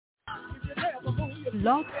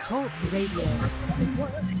Blog Talk Radio.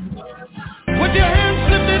 With your hands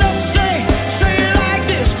lifted up, say it like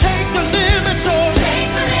this. Take the limits off. Take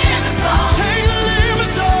the limits off. Take the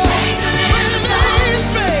limits off. Take the limits off. Release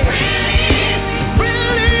me.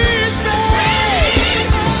 Release me.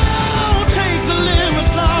 Oh, take the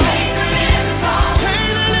limits off. Take the limits off. Take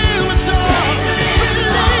the limits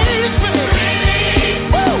off. Release me.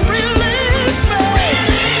 Woo, release me.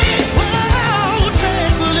 Oh,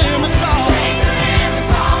 take the limits off.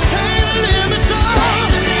 Take the limits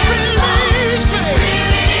off. Release me.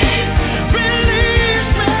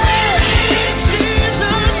 Release me.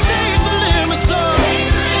 Jesus, take the limits off.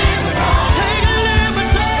 Take the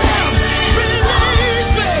limits off.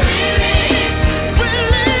 Release me.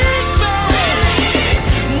 Release me.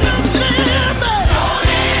 No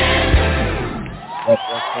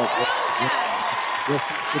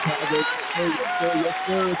Yes,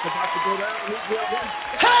 sir. It's about to go down.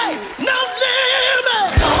 Hey, no limit.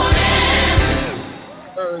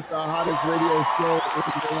 Sir, it's our hottest radio show in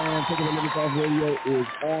the land. Taking the Limits Off Radio is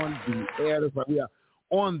on the air. That's right. We are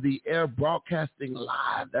on the air broadcasting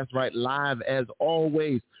live. That's right. Live as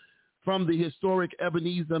always from the historic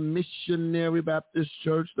Ebenezer Missionary Baptist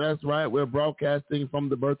Church. That's right. We're broadcasting from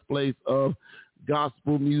the birthplace of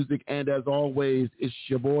gospel music. And as always, it's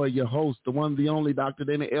your boy, your host, the one, the only Dr.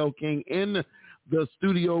 Dana L. King in the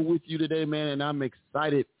studio with you today, man. And I'm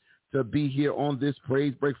excited to be here on this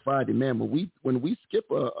Praise Break Friday, man. When we skip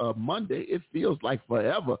a Monday, it feels like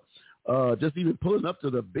forever. Just even pulling up to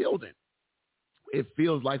the building, it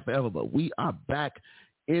feels like forever. But we are back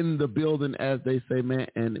in the building, as they say, man,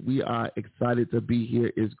 and we are excited to be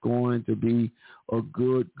here. It's going to be a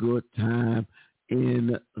good time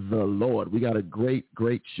in the Lord. We got a great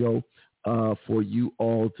show for you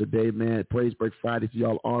all today, man. Praise Break Friday. So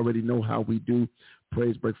y'all already know how we do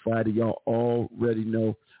Praise Break Friday. Y'all already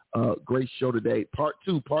know. Great show today. Part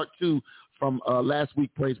two from last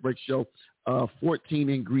week Praise Break show. 14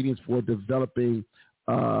 ingredients for developing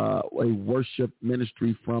a worship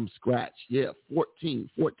ministry from scratch. Yeah, 14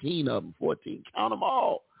 of them. 14. Count them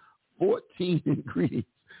all. 14 ingredients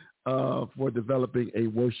for developing a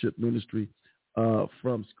worship ministry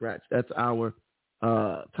from scratch. That's our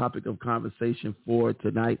topic of conversation for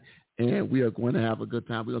tonight, and we are going to have a good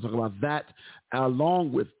time. We're going to talk about that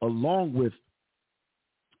along with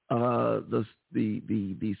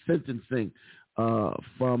the sentencing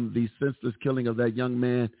from the senseless killing of that young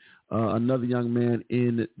man, another young man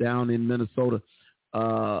down in Minnesota.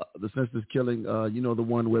 The senseless killing, the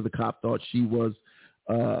one where the cop thought she was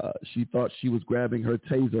grabbing her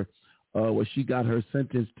taser. Where she got her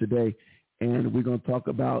sentence today, and we're going to talk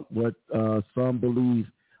about what some believe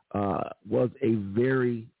was a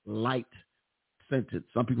very light sentence.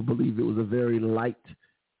 Some people believe it was a very light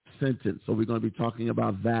sentence. So we're going to be talking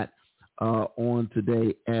about that on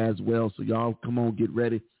today as well. So y'all come on, get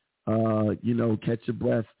ready, catch your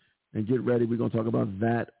breath and get ready. We're going to talk about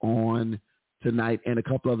that on tonight and a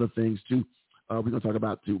couple other things too. We're going to talk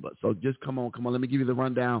about too. But so just come on. Let me give you the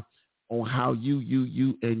rundown on how you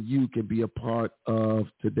can be a part of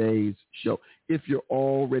today's show. If you're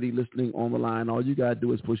already listening on the line, all you got to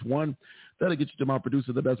do is push one. That'll get you to my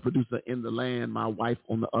producer, the best producer in the land, my wife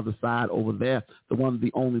on the other side over there, the one,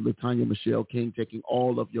 the only LaTanya Michelle King, taking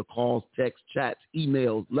all of your calls, texts, chats,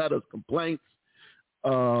 emails, letters, complaints,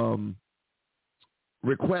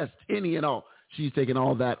 requests, any and all. She's taking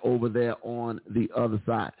all that over there on the other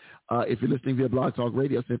side. If you're listening via Blog Talk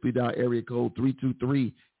Radio, simply dial area code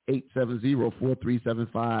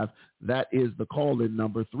 323-870-4375. That is the call-in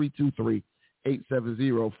number.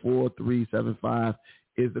 323-870-4375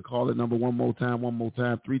 is the call-in number. One more time.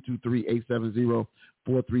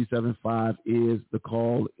 323-870-4375 is the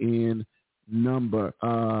call-in number.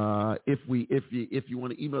 If you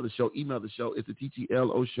want to email the show. It's the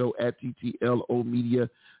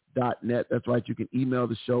TTLOshow@TTLOmedia.net. That's right. You can email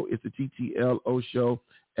the show. It's the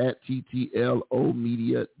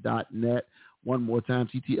TTLOshow@TTLOmedia.net. One more time,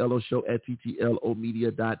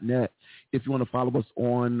 TTLOshow@TTLOmedia.net. If you want to follow us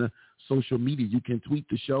on social media, you can tweet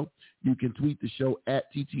the show. You can tweet the show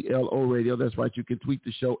at TTLO Radio. That's right. You can tweet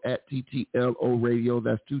the show at TTLO Radio.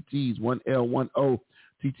 That's 2 T's, 1 L, 1 O.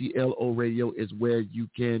 TTLO Radio is where you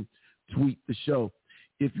can tweet the show.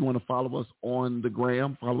 If you want to follow us on the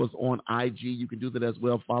gram, follow us on IG, you can do that as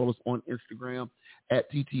well. Follow us on Instagram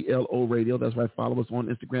at TTLO Radio. That's right. Follow us on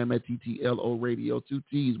Instagram at TTLO Radio. 2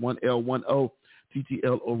 T's, 1 L, 1 O.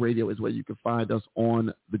 TTLO Radio is where you can find us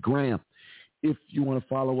on the gram. If you want to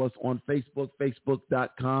follow us on Facebook,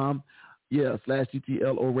 facebook.com,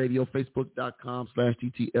 /TTLO Radio, facebook.com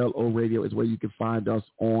 /TTLO Radio is where you can find us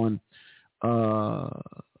on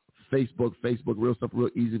Facebook. Facebook, real stuff,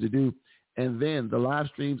 real easy to do. And then the live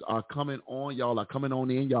streams are coming on. Y'all are coming on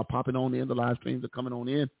in. Y'all popping on in. The live streams are coming on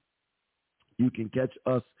in. You can catch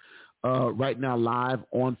us right now live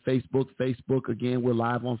on Facebook. Facebook, again, we're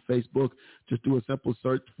live on Facebook. Just do a simple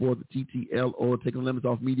search for the TTL or Taking the Limits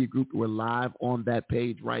Off Media Group. We're live on that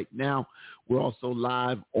page right now. We're also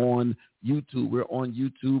live on YouTube. We're on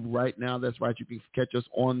YouTube right now. That's right. You can catch us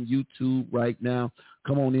on YouTube right now.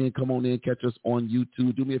 Come on in, catch us on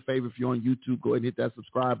YouTube. Do me a favor, if you're on YouTube, go ahead and hit that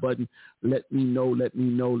subscribe button. Let me know.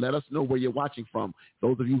 Let us know where you're watching from.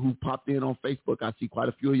 Those of you who popped in on Facebook, I see quite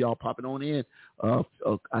a few of y'all popping on in. I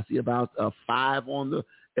see about 5 on the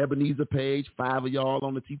Ebenezer page, 5 of y'all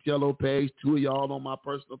on the TTLO page, 2 of y'all on my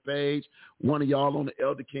personal page, 1 of y'all on the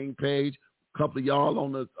Elder King page, a couple of y'all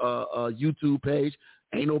on the YouTube page.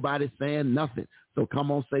 Ain't nobody saying nothing. So come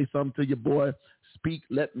on, say something to your boy. Speak,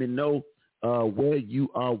 let me know where you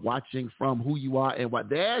are watching from, who you are, and what.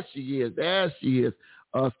 There she is.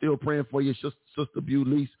 Still praying for you, Sister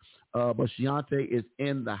Bulease. But Shiante is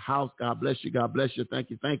in the house. God bless you. Thank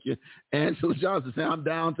you. Angela Johnson said, I'm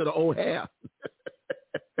down to the old hair.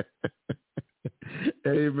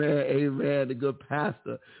 Amen. The good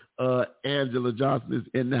pastor, Angela Johnson,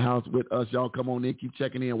 is in the house with us. Y'all come on in. Keep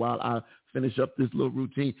checking in while I finish up this little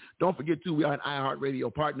routine. Don't forget, too, we are an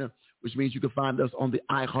iHeartRadio partner, which means you can find us on the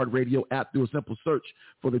iHeartRadio app. Do a simple search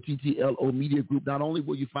for the TTLO Media Group. Not only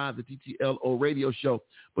will you find the TTLO radio show,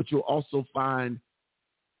 but you'll also find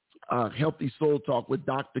Healthy Soul Talk with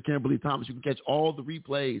Dr. Kimberly Thomas. You can catch all the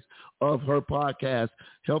replays of her podcast,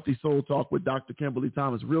 Healthy Soul Talk with Dr. Kimberly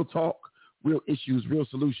Thomas. Real talk, real issues, real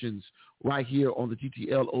solutions, right here on the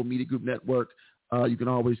TTLO Media Group Network. You can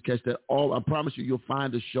always catch that. I promise you'll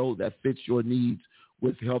find a show that fits your needs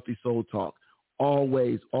with Healthy Soul Talk.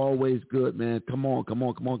 Always good, man. Come on.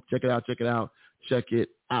 Check it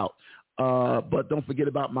out. But don't forget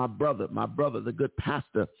about my brother, the good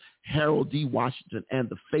pastor, Harold D. Washington, and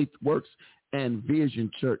the Faith Works and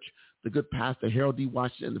Vision Church. The good pastor, Harold D.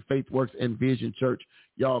 Washington, and the Faith Works and Vision Church.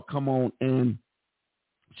 Y'all come on and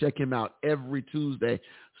check him out every Tuesday,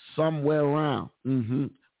 somewhere around.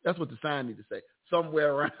 That's what the sign needs to say.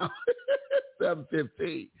 Somewhere around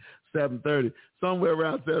 7:15, 7:30. Somewhere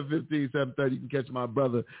around 7:15, 7:30, you can catch my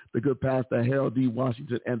brother, the good pastor, Harold D.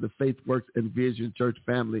 Washington, and the Faith Works and Vision Church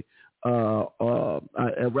family.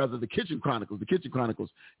 Rather, the Kitchen Chronicles.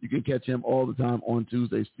 You can catch him all the time on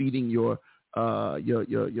Tuesdays, feeding your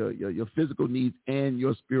physical needs and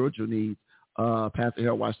your spiritual needs. Pastor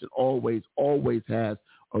Harold Washington always has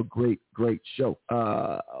a great show.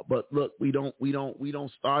 But look, we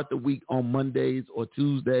don't start the week on Mondays or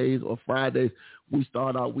Tuesdays or Fridays. We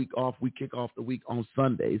start our week off. We kick off the week on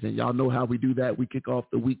Sundays, and y'all know how we do that. We kick off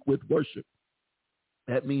the week with worship.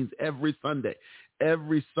 That means every Sunday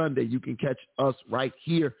you can catch us right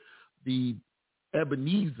here, the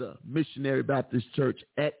Ebenezer Missionary Baptist Church,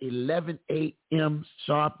 at 11 a.m.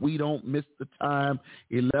 sharp. We don't miss the time.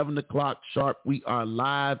 11 o'clock sharp. We are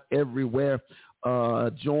live everywhere.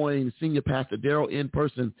 Join Senior Pastor Darrell in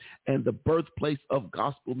person and the birthplace of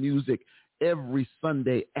gospel music every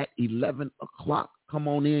Sunday at 11 o'clock. Come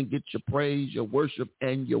on in, get your praise, your worship,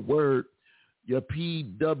 and your word, your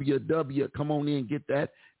PWW. Come on in, get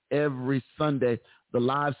that every Sunday. The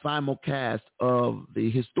live simulcast of the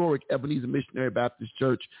historic Ebenezer Missionary Baptist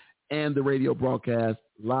Church and the radio broadcast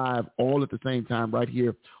live all at the same time right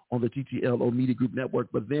here on the TTLO Media Group Network.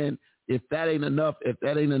 But then if that ain't enough,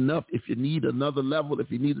 if you need another level, if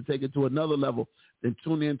you need to take it to another level, then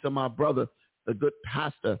tune in to my brother, the good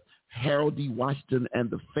pastor, Harold D. Washington, and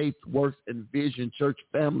the Faith Works and Vision Church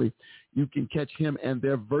family. You can catch him and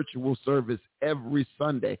their virtual service every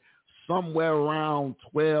Sunday, somewhere around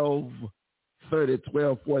 12:30,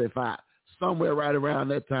 12:45. Somewhere right around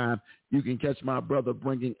that time, you can catch my brother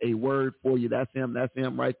bringing a word for you. That's him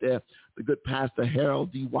right there, the good pastor,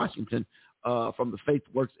 Harold D. Washington, from the Faith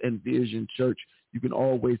Works and Vision Church. You can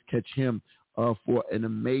always catch him for an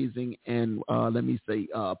amazing and,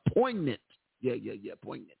 poignant.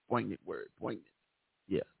 Poignant word. Poignant.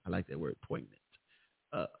 Yeah, I like that word, poignant.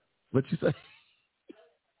 What you say?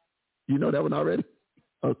 You know that one already?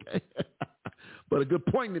 Okay. But a good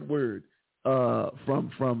poignant word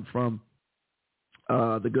from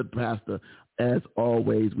the good pastor. As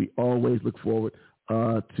always, we always look forward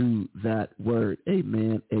to that word.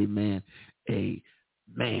 Amen.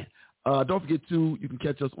 Don't forget, too, you can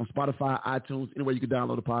catch us on Spotify, iTunes, anywhere you can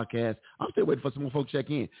download the podcast. I'm still waiting for some more folks to check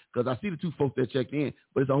in because I see the 2 folks that checked in,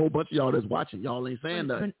 but it's a whole bunch of y'all that's watching. Y'all ain't saying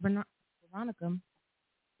nothing. Veronica.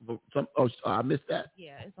 I missed that.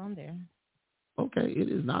 Yeah, it's on there. Okay, it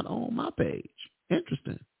is not on my page.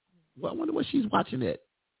 Interesting. Well, I wonder what she's watching at.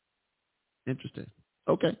 Interesting.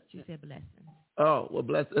 Okay. She said blessing. Oh, well,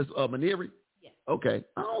 bless us. Maneri? Yes. Okay.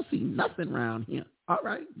 I don't see nothing around here. All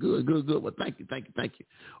right. Good. Well, thank you.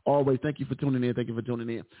 Always thank you for tuning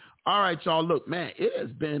in. All right, y'all. Look, man, it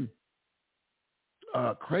has been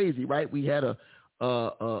crazy, right? We had a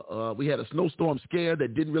snowstorm scare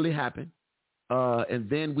that didn't really happen. And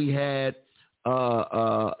then we had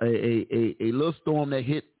a little storm that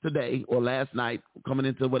hit today or last night, coming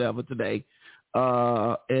into whatever today.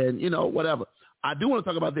 And whatever. I do want to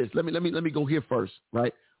talk about this. Let me go here first,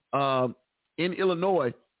 right? In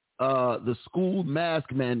Illinois, the school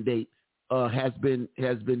mask mandate has been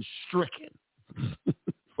stricken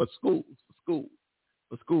for schools.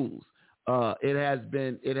 It has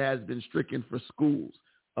been stricken for schools.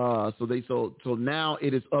 So now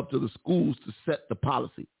it is up to the schools to set the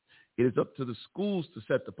policy. It is up to the schools to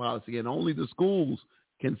set the policy, and only the schools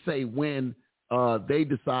can say when they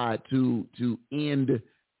decide to end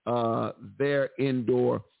their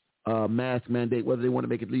indoor mask mandate, whether they want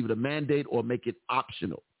to leave it a mandate or make it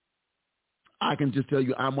optional. I can just tell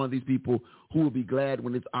you, I'm one of these people who will be glad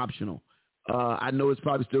when it's optional. I know it's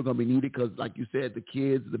probably still going to be needed because, like you said, the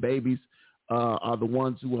kids, the babies are the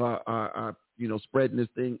ones who are spreading this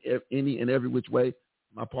thing any and every which way.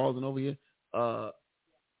 Am I pausing over here?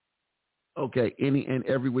 Okay, any and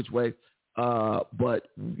every which way. But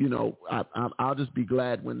I'll just be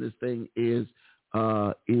glad when this thing is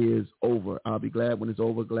over. I'll be glad when it's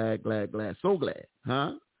over. Glad. So glad,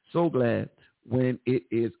 huh? So glad when it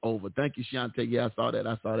is over. Thank you, Shante. Yeah, I saw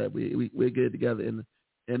that. We'll get it together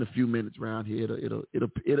in a few minutes around here.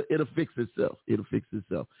 It'll fix itself.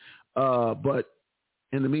 But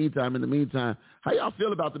in the meantime, how y'all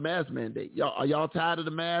feel about the mask mandate? Are y'all tired of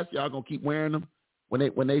the mask? Y'all gonna keep wearing them? When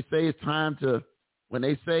they say it's time to, when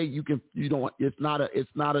they say it's not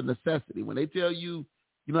a necessity. When they tell you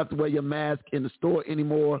you don't have to wear your mask in the store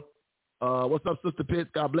anymore. What's up, Sister Pitts?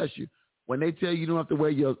 God bless you. When they tell you don't have to wear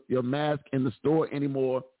your mask in the store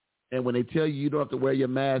anymore, and when they tell you don't have to wear your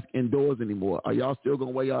mask indoors anymore, are y'all still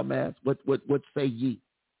gonna wear your mask? What say ye?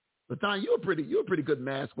 LaTanya, you're a pretty good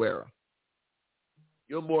mask wearer.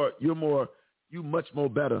 You're much more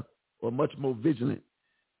better or much more vigilant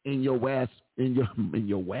in your wask, in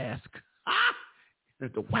your wask. The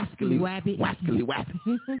waskily wappy.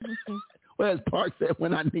 Where's Park said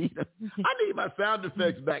when I need them? I need my sound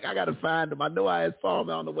effects back. I gotta find them. I know I had found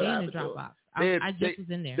them. I don't know what happened. In the Dropbox. I just was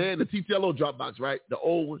in there. They're in the TTLO Dropbox, right? The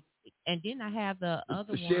old one. And then I have the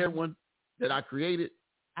other one. The shared one that I created.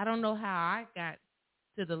 I don't know how I got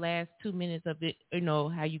to the last 2 minutes of it.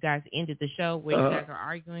 How you guys ended the show where you guys are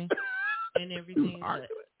arguing and everything.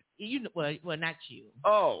 Well, not you.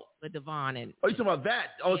 Oh. But Devon and. Oh, you talking about that?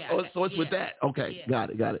 Oh, yeah, so it's with that. Okay, yeah.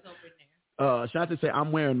 Got it. Shante say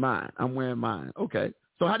I'm wearing mine. Okay.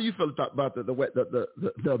 So how do you feel about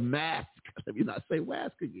the mask? Let me not say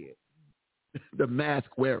wask again. The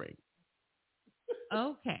mask wearing.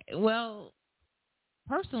 Okay. Well,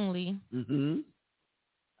 personally. Mm-hmm.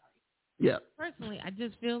 Yeah. Personally, I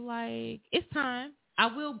just feel like it's time. I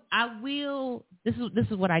will. This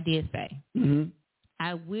is what I did say. Mm-hmm.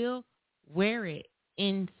 I will wear it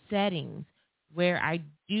in settings where I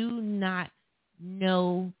do not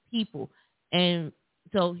know people. And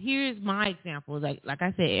so here's my example. Like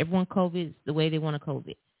I said, everyone COVID's the way they want to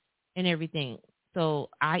COVID and everything. So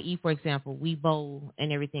i.e., for example, we bowl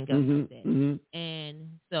and everything else like that. Mm-hmm.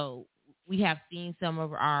 And so we have seen some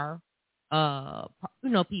of our,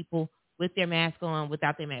 people with their mask on,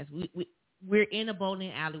 without their mask. We're in a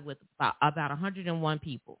bowling alley with about 101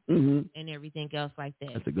 people and everything else like that.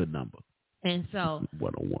 That's a good number. And so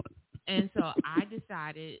 101. And so I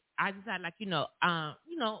decided like,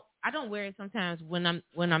 I don't wear it sometimes when I'm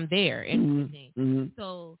there and everything. Mm-hmm.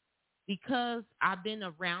 So because I've been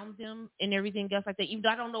around them and everything else like that, even though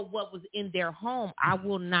I don't know what was in their home, I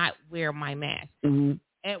will not wear my mask. Mm-hmm.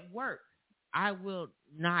 At work, I will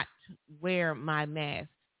not wear my mask.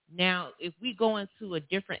 Now, if we go into a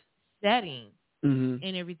different setting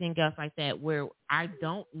and everything else like that, where I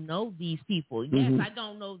don't know these people. Yes, I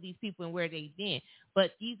don't know these people and where they've been,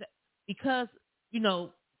 but because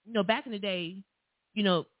back in the day,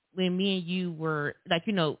 when me and you were like,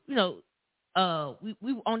 we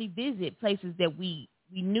only visit places that we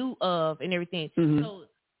knew of and everything. So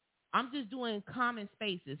I'm just doing common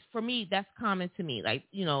spaces. For me, that's common to me. Like,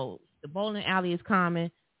 the bowling alley is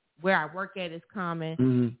common. Where I work at is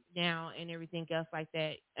common now and everything else like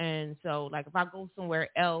that. And so, like, if I go somewhere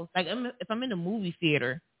else, like if I'm in a movie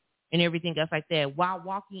theater and everything else like that, while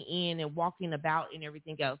walking in and walking about and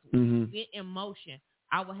everything else, in motion,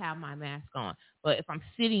 I will have my mask on. But if I'm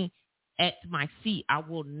sitting at my seat, I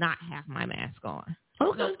will not have my mask on.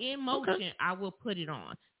 Okay. So in motion, I will put it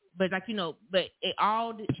on. but like but it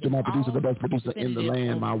all. My producer, the best producer in the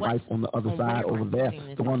land. My wife on the other side over there,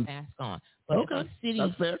 the one mask on. But okay, if I'm sitting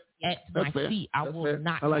that's fair. at That's my fair. seat, I That's will fair.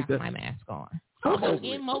 not I like have that. my mask on.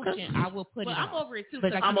 Okay. In motion, I will put it on. I'm over it too.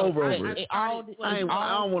 But like, I'm over it. I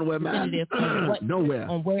don't want to wear masks. Nowhere.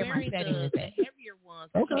 On where my setting is at. Heavier ones.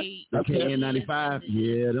 Okay. The KN95.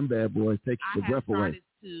 Yeah, them bad boys take the breath away.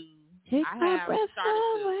 I have started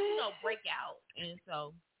to break out, and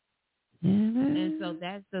so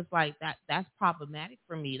that's just like that. That's problematic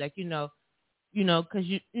for me. Like because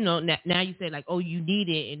now you say like, oh, you need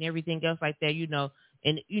it and everything else like that.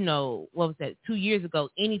 And what was that? 2 years ago,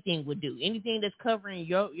 anything would do. Anything that's covering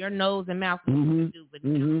your nose and mouth would do. But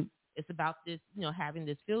now it's about this, having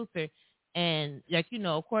this filter, and like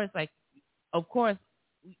of course,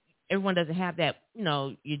 everyone doesn't have that.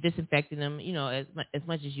 You're disinfecting them, as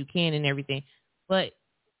much as you can and everything. But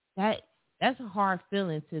that's a hard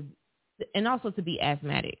feeling and also to be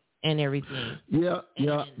asthmatic and everything. Yeah,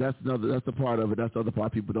 that's the part of it. That's the other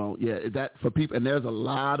part people don't. Yeah, that for people, and there's a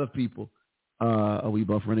lot of people. Are we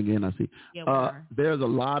buffering again? I see. Yeah, we are. There's a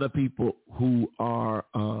lot of people who are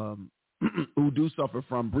who do suffer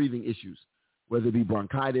from breathing issues, whether it be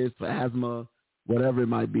bronchitis, or asthma, whatever it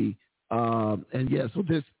might be. And yeah, so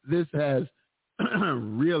this has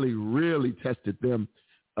really, really tested them,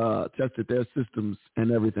 tested their systems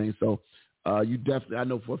and everything. So you definitely, I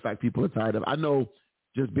know for a fact people are tired of it. I know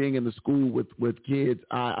just being in the school with kids.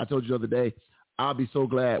 I told you the other day, I'll be so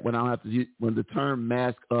glad when when the term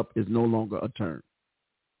mask up is no longer a term.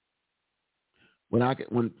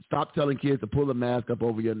 When stop telling kids to pull a mask up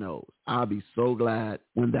over your nose. I'll be so glad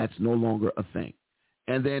when that's no longer a thing.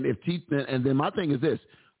 And then and then my thing is this,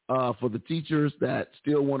 for the teachers that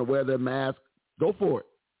still want to wear their mask, go for it.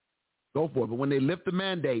 But when they lift the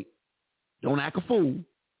mandate, don't act a fool.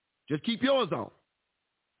 Just keep yours on.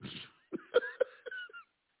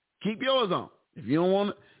 Keep yours on. If you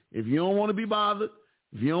don't want to be bothered,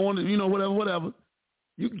 if you don't want to, whatever,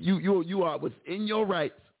 you are within your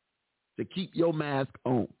rights to keep your mask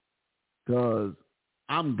on. Cause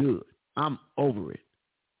I'm good. I'm over it.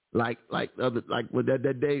 Like with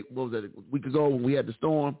that day, what was that, a week ago when we had the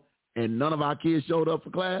storm and none of our kids showed up for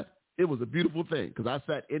class? It was a beautiful thing because I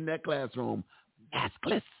sat in that classroom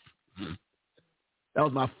maskless. That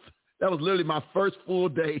was literally my first full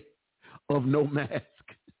day of no mask.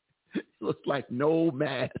 It was like no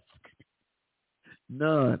mask.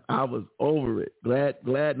 None. I was over it.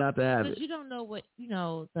 Glad not to have it. You don't know what,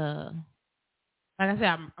 like I said,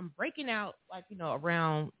 I'm breaking out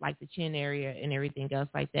around like the chin area and everything else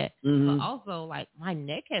like that. Mm-hmm. But also like my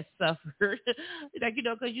neck has suffered,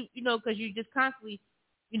 because you just constantly,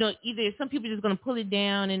 either some people are just gonna pull it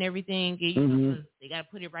down and everything, and they gotta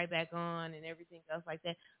put it right back on and everything else like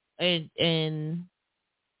that, and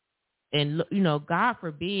God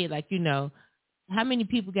forbid, how many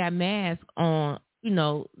people got masks on,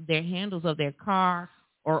 their handles of their car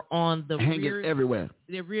or on the hanging everywhere.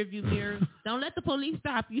 Their rear view mirror. Don't let the police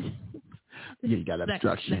stop you. Yeah, you got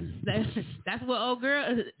obstruction. That's what old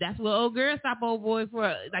girl stopped old boy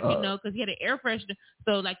for, because he had an air freshener.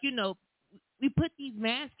 So we put these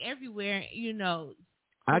masks everywhere.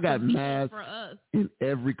 I got masks for us in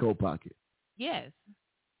every coat pocket. Yes.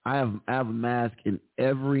 I have a mask in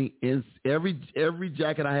every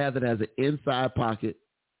jacket I have that has an inside pocket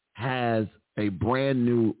has a brand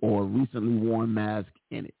new or recently worn mask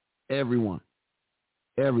in it. Everyone.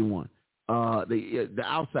 The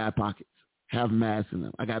outside pockets have masks in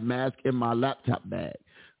them. I got masks in my laptop bag.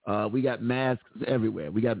 We got masks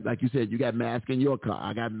everywhere. We got, like you said, you got masks in your car.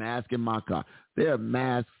 I got masks in my car. There are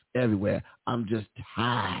masks everywhere. I'm just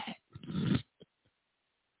tired.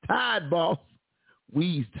 Tired, boss.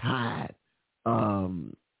 We's tired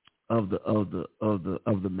of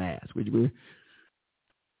the mask. We're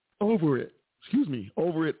over it. Excuse me.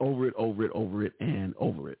 Over it, and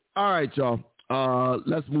over it. All right, y'all.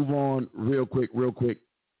 Let's move on real quick.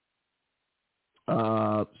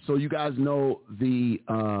 So you guys know the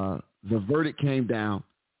verdict came down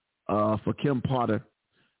for Kim Potter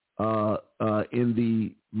in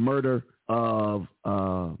the murder of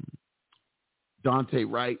Daunte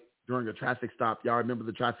Wright during a traffic stop. Y'all remember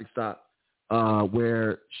the traffic stop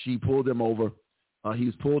where she pulled him over. He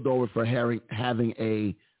was pulled over for having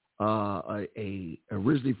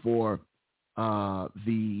originally for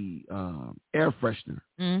the air freshener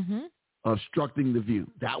obstructing the view.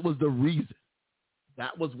 That was the reason.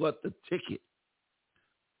 That was what the ticket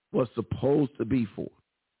was supposed to be for.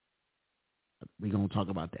 We're going to talk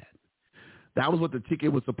about that. That was what the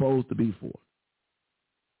ticket was supposed to be for.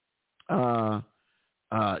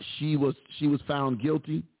 She was found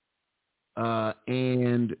guilty,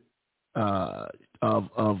 and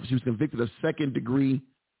she was convicted of second-degree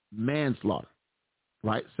manslaughter,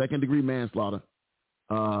 right? Second-degree manslaughter.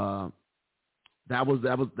 That was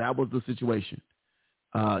the situation.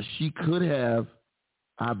 She could have,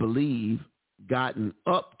 I believe, gotten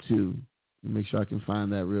up to. Let me make sure I can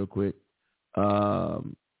find that real quick. I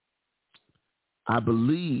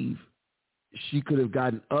believe she could have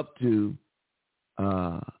gotten up to.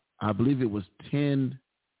 I believe it was 10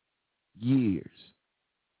 years.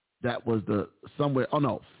 That was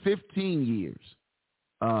 15 years.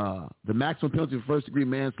 The maximum penalty for first-degree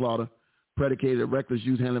manslaughter predicated at reckless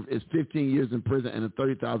use handling is 15 years in prison and a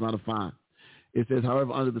 $30,000 fine. It says,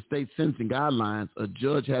 however, under the state sentencing guidelines, a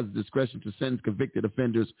judge has the discretion to sentence convicted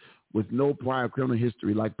offenders with no prior criminal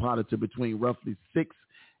history like Potter to between roughly 6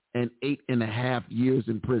 and 8.5 years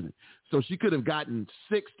in prison. So she could have gotten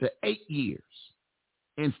 6 to 8 years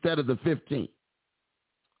instead of the 15.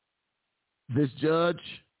 This judge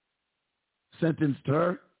sentenced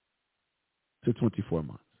her to 24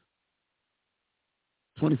 months.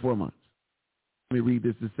 24 months. Let me read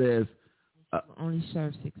this. It says, only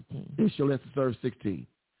serve 16. And she'll have to serve 16.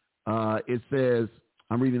 It says,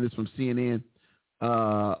 I'm reading this from CNN.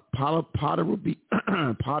 Potter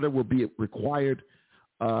will be required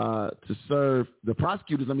to serve. The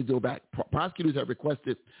prosecutors, let me go back. Prosecutors have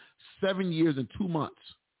requested 7 years and 2 months.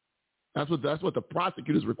 That's what the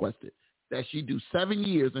prosecutors requested, that she do 7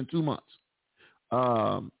 years and 2 months.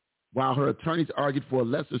 While her attorneys argued for a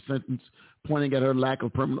lesser sentence, pointing at her lack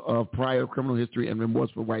of prior criminal history and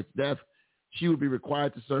remorse for Wright's death, she would be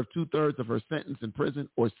required to serve 2/3 of her sentence in prison,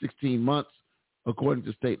 or 16 months, according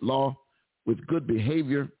to state law. With good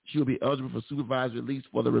behavior, she will be eligible for supervised release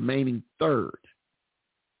for the remaining third.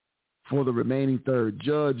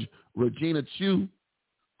 Judge Regina Chu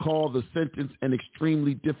called the sentence an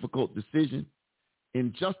extremely difficult decision.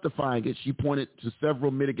 In justifying it, she pointed to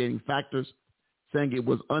several mitigating factors, saying it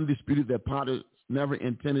was undisputed that Potter never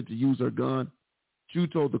intended to use her gun. Chu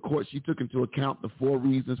told the court she took into account the 4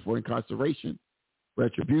 reasons for incarceration: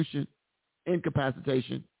 retribution,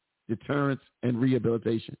 incapacitation, deterrence, and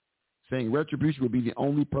rehabilitation, saying retribution would be the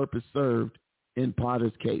only purpose served in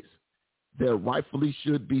Potter's case. There rightfully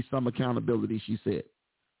should be some accountability, she said.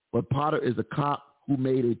 But Potter is a cop who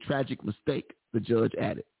made a tragic mistake, the judge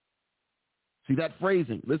added. See that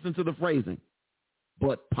phrasing? Listen to the phrasing.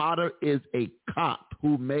 But Potter is a cop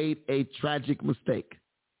who made a tragic mistake,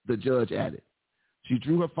 the judge added. She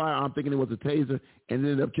drew her firearm thinking it was a taser and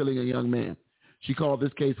ended up killing a young man. She called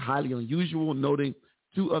this case highly unusual, noting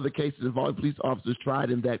 2 other cases involving police officers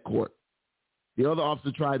tried in that court. The other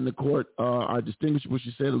officers tried in the court are distinguishable,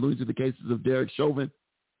 she said, alluding to the cases of Derek Chauvin,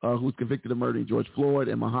 who was convicted of murdering George Floyd,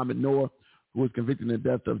 and Muhammad Noor, who was convicted in the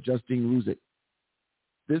death of Justine Ruzick.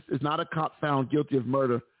 This is not a cop found guilty of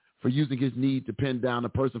murder for using his knee to pin down a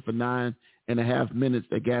person for 9.5 minutes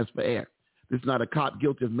that gasped for air. This is not a cop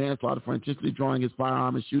guilty of manslaughter for intentionally drawing his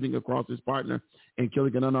firearm and shooting across his partner and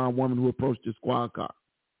killing an unarmed woman who approached his squad car.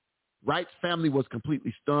 Wright's family was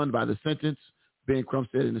completely stunned by the sentence, Ben Crump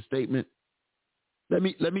said in a statement. Let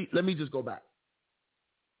me just go back.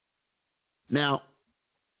 Now,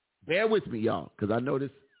 bear with me, y'all, because I know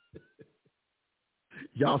this.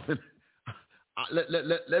 Y'all said,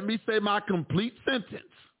 let me say my complete sentence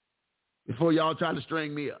before y'all try to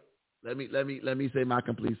string me up. Let me say my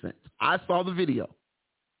complete sentence. I saw the video.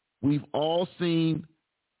 We've all seen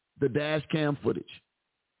the dash cam footage,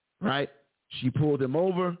 right? She pulled him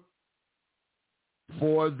over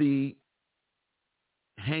for the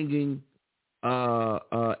hanging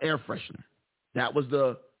air freshener. That was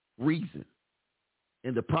the reason.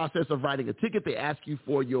 In the process of writing a ticket, they ask you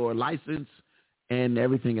for your license and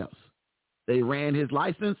everything else. They ran his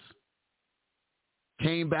license,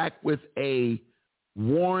 came back with a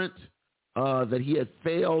warrant that he had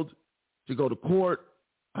failed to go to court.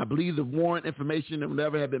 I believe the warrant information and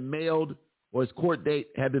whatever had been mailed, or his court date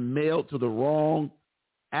had been mailed to the wrong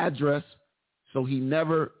address, so he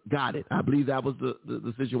never got it. I believe that was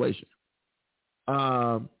the situation.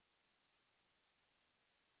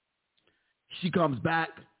 She comes back,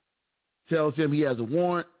 tells him he has a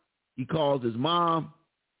warrant. He calls his mom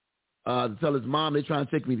to tell his mom they're trying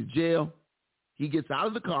to take me to jail. He gets out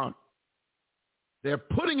of the car. They're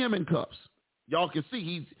putting him in cuffs. Y'all can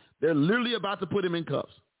see they're literally about to put him in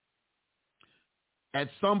cuffs. At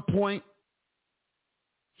some point,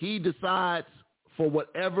 he decides, for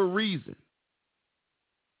whatever reason,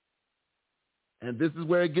 and this is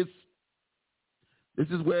where it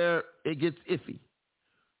gets iffy.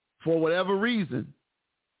 For whatever reason,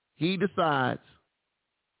 he decides,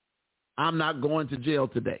 I'm not going to jail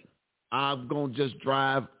today. I'm going to just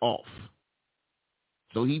drive off.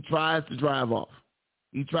 So he tries to drive off.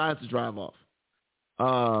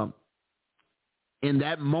 in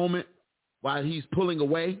that moment, while he's pulling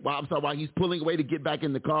away, while he's pulling away to get back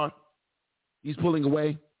in the car, he's pulling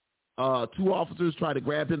away. 2 officers try to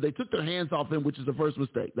grab him. They took their hands off him, which is the first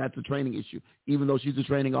mistake. That's a training issue, even though she's a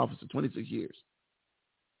training officer, 26 years.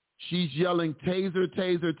 She's yelling, taser,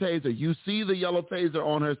 taser, taser. You see the yellow taser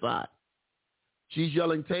on her side. She's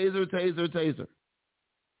yelling, taser, taser, taser.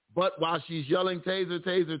 But while she's yelling, taser,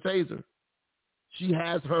 taser, taser, she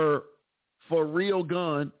has her for real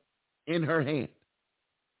gun in her hand.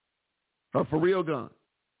 Her for real gun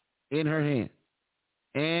in her hand.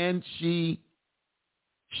 And she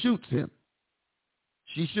shoots him.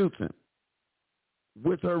 She shoots him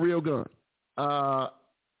with her real gun.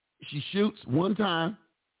 She shoots one time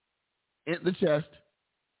in the chest,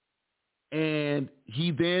 and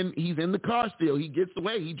he's in the car still. He gets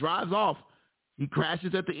away. He drives off. He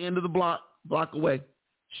crashes at the end of the block away.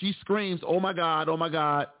 She screams, oh my God,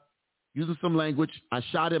 using some language. I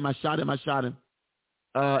shot him. And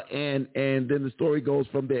then the story goes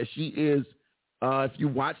from there. She is, if you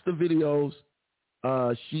watch the videos,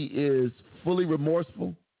 she is fully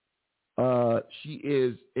remorseful. She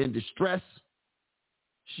is in distress.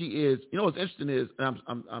 She is, what's interesting is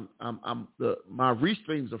my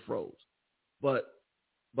restreams are froze, but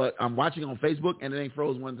I'm watching on Facebook and it ain't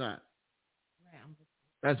froze one time.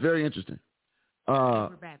 That's very interesting.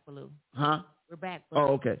 We're back, Baloo. Huh? We're back, Baloo.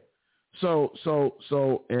 Oh, okay. So,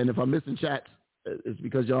 and if I'm missing chats, it's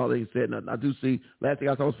because y'all ain't said nothing. I do see. Last thing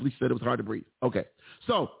I saw was Felicia said it was hard to breathe. Okay.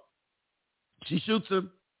 So she shoots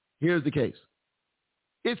him. Here's the case.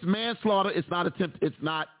 It's manslaughter. It's not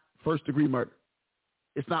first-degree murder.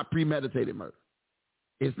 It's not premeditated murder.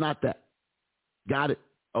 It's not that. Got it?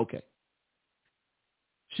 Okay.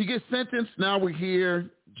 She gets sentenced. Now we're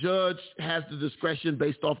here. Judge has the discretion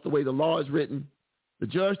based off the way the law is written. The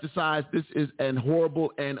judge decides this is an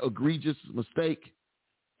horrible and egregious mistake.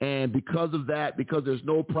 And because of that, because there's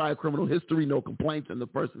no prior criminal history, no complaints in the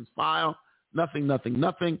person's file, nothing,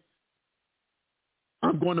 I'm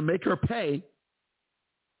going to make her pay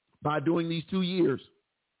by doing these 2 years.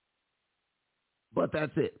 But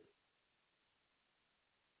that's it.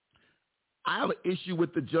 I have an issue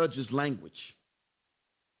with the judge's language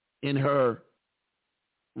in her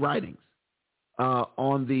writings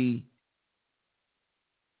on the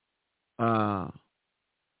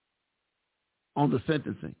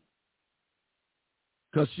sentencing.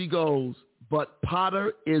 Because she goes, but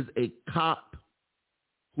Potter is a cop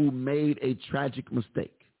who made a tragic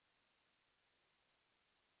mistake.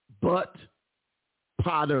 But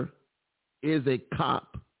Potter is a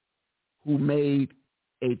cop who made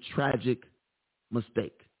a tragic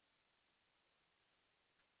mistake.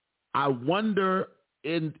 I wonder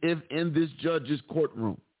if in this judge's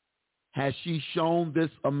courtroom, has she shown this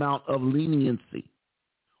amount of leniency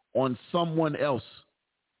on someone else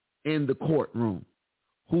in the courtroom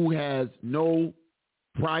who has no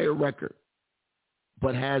prior record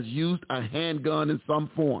but has used a handgun in some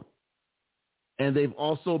form, and they've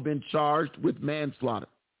also been charged with manslaughter?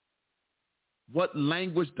 What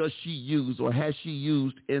language does she use or has she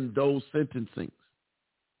used in those sentencings?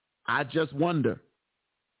 I just wonder,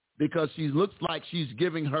 because she looks like she's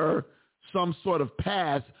giving her some sort of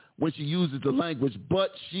pass when she uses the language,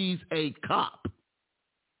 but she's a cop.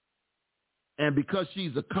 And because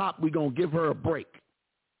she's a cop, we're going to give her a break.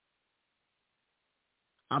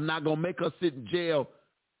 I'm not going to make her sit in jail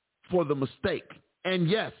for the mistake. And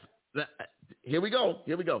yes, here we go.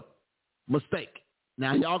 Mistake.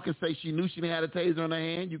 Now, y'all can say she knew she had a taser in her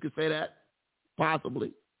hand. You can say that.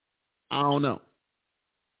 Possibly. I don't know.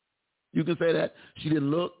 You can say that. She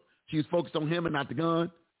didn't look. She was focused on him and not the gun.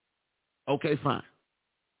 Okay, fine.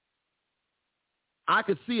 I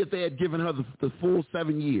could see if they had given her the full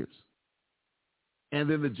 7 years. And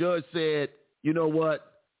then the judge said, you know what?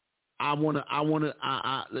 She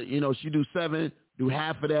do 7, do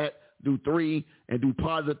half of that, do 3, and do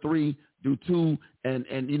part of the 3, do 2, and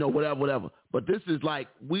whatever. But this is like,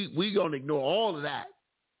 we going to ignore all of that.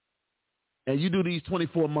 And you do these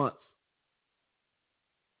 24 months,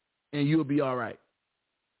 and you'll be all right.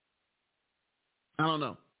 I don't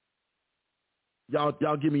know.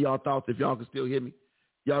 Y'all give me y'all thoughts if y'all can still hear me.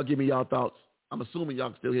 Y'all give me y'all thoughts. I'm assuming y'all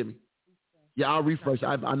can still hear me. Yeah, I'll refresh.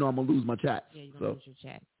 I know I'm going to lose my chat. Yeah, you're going to lose your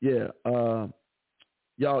chat. Yeah.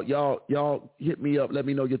 Y'all hit me up. Let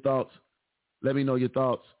me know your thoughts.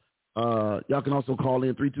 Y'all can also call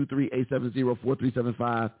in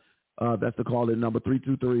 323-870-4375. That's the call-in number.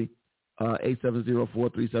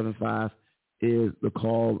 323-870-4375 is the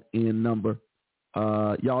call-in number.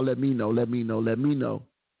 Y'all let me know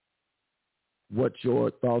what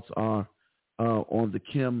your thoughts are on the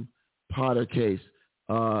Kim Potter case,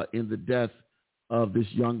 in the death of this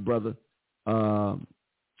young brother,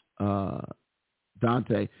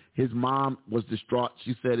 Dante. His mom was distraught.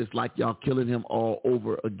 She said it's like y'all killing him all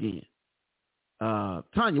over again.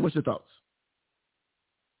 Tanya, what's your thoughts?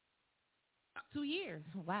 2 years.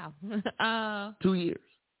 Wow. 2 years.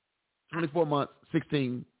 24 months,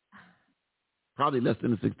 16. Probably less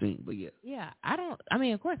than the 16, but yeah. Yeah,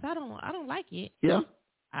 of course I don't like it. Yeah.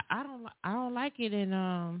 I don't like it,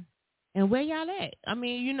 and where y'all at? I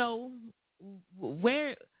mean,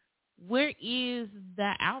 where is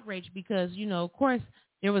the outrage? Because, of course,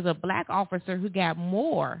 there was a black officer who got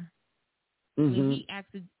more. Mm-hmm.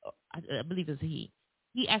 I believe it's he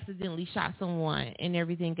accidentally shot someone and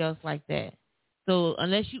everything else like that. So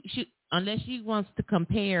unless she wants to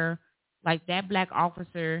compare like that black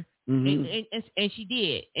officer, mm-hmm. and she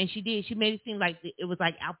did, she made it seem like it was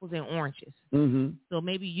like apples and oranges. Mm-hmm. So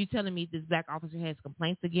maybe you telling me this black officer has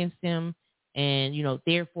complaints against him, and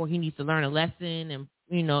therefore he needs to learn a lesson, and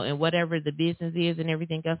and whatever the business is and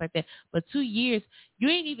everything else like that. But 2 years, you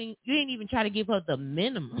ain't even try to give her the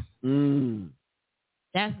minimum. Mm.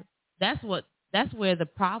 That's where the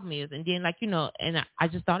problem is. And then and I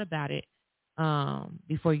just thought about it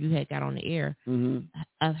before you had got on the air, mm-hmm.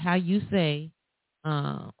 of how you say,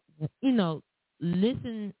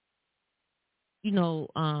 listen,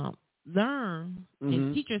 learn mm-hmm.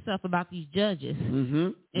 and teach yourself about these judges mm-hmm.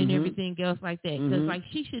 and mm-hmm. everything else like that. Because mm-hmm.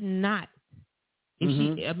 she should not. If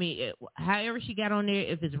mm-hmm. however she got on there,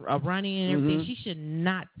 if it's a running and everything, mm-hmm. she should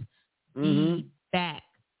not mm-hmm. be back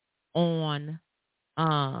on.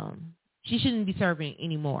 She shouldn't be serving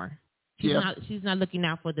anymore. She's not looking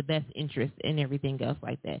out for the best interest and everything else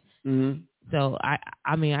like that. Mm-hmm. So I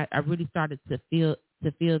really started to feel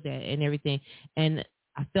that and everything, and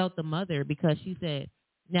I felt the mother, because she said,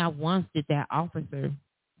 now once did that officer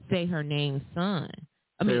say her name's son.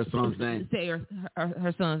 Her son's name. Say her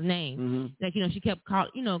son's name. Mm-hmm. Like, she kept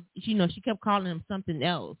she kept calling him something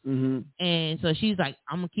else. Mm-hmm. And so she's like,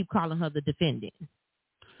 I'm gonna keep calling her the defendant,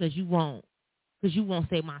 because you won't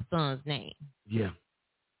say my son's name. Yeah.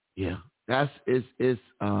 Yeah. It's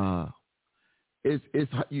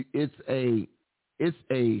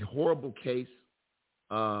a horrible case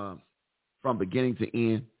from beginning to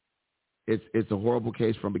end. It's a horrible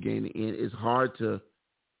case from beginning to end. It's hard to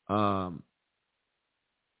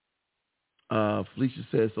Felicia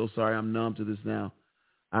says, so sorry, I'm numb to this now.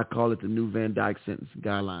 I call it the new Van Dyke sentencing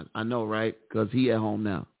guidelines. I know, right? Because he at home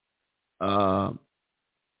now. I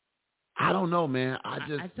don't know, man.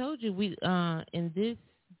 I told you, we in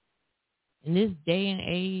this day and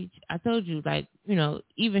age, I told you, like,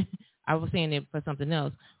 even I was saying it for something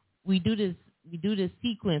else. We do this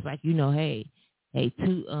sequence, like, hey,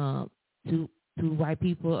 two white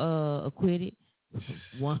people acquitted,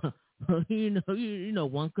 one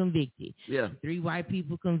one convicted. Yeah. 3 white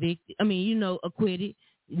people convicted. Acquitted.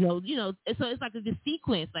 So it's like this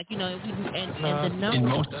sequence, like, and the numbers. In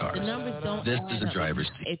most cars, the numbers don't. this is a driver's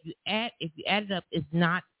seat. If you add it up, it's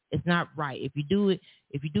not right. If you do it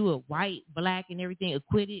white, black, and everything,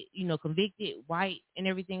 acquitted, convicted, white, and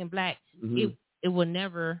everything, and black, mm-hmm. it will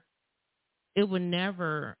never. It's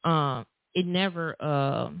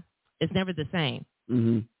never the same.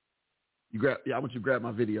 Mm-hmm. I want you to grab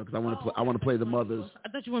my video, because I want to play the mother's. I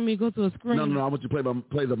thought you wanted me to go to a screen. No. I want you to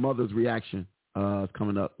play the mother's reaction. It's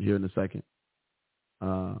coming up here in a second.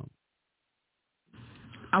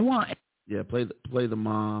 Play the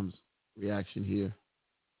mom's reaction here.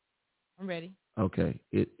 I'm ready. Okay,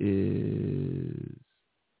 it is.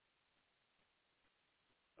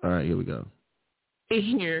 All right, here we go.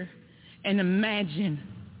 Here, and imagine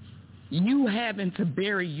you having to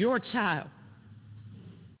bury your child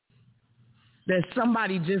that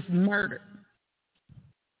somebody just murdered.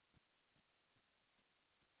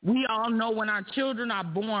 We all know when our children are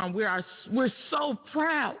born, we're so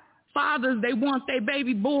proud. Fathers, they want their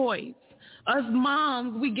baby boys. Us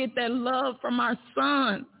moms, we get that love from our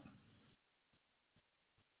sons.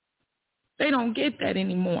 They don't get that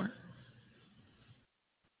anymore.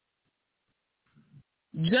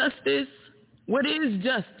 Justice, what is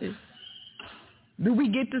justice? Do we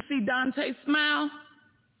get to see Dante smile?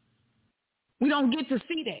 We don't get to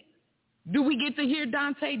see that. Do we get to hear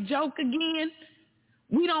Dante joke again?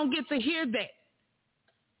 We don't get to hear that.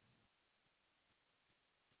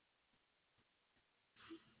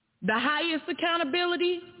 The highest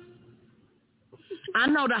accountability, I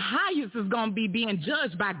know the highest is going to be being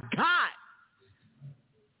judged by God.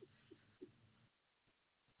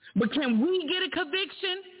 But can we get a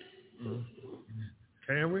conviction?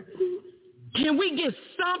 Can we? Can we get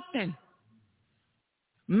something?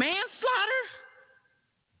 Manslaughter?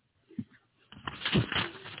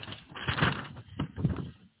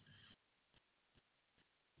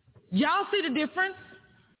 Y'all see the difference?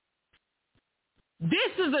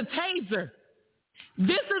 This is a taser. This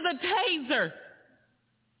is a taser.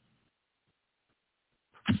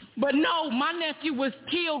 But no, my nephew was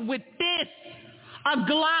killed with this, a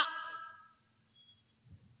Glock.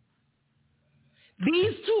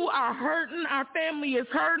 These two are hurting. Our family is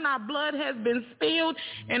hurting. Our blood has been spilled.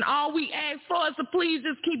 And all we ask for is to please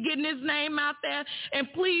just keep getting his name out there. And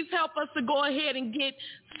please help us to go ahead and get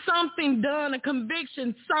something done, a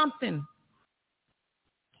conviction, something.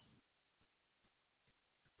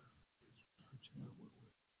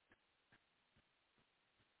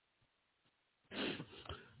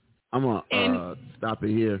 I'm going to stop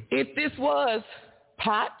it here. If this was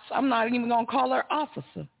Potts, I'm not even going to call her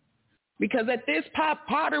officer. Because at this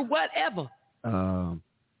Potter, whatever.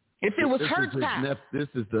 If it was her child. This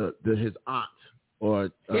is his aunt.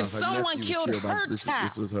 Or if someone killed her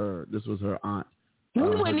child. This was her aunt. We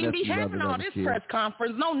wouldn't even be having all this press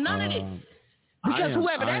conference. No, none of this. Because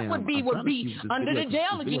whoever that would be under the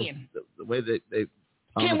jail again. The way that they...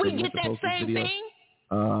 Can we get that same thing?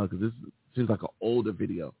 Because this seems like an older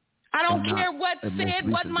video. I don't care what said,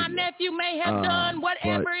 what my nephew may have done,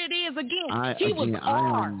 whatever it is. Again, he was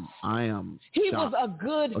ours. He was a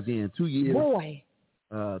good 2 years boy.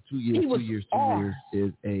 2 years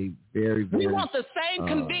is a very, very... We want the same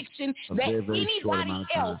conviction that anybody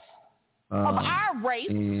else of our race,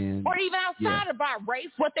 or even outside of our race,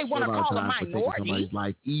 what they want to call a minority,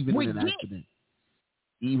 life, even in an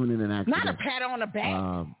accident. Not a pat on the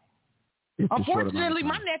back. Unfortunately,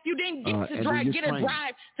 my nephew didn't get a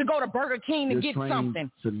drive to go to Burger King to get something.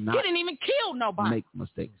 He didn't even kill nobody. Make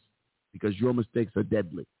mistakes, because your mistakes are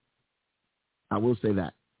deadly. I will say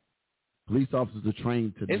that. Police officers are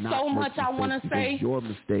trained to It's not so make much I want to say, your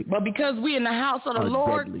mistakes, but because we in the house of the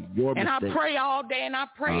Lord, and I pray all day and I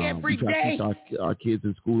pray every day. We try to teach our kids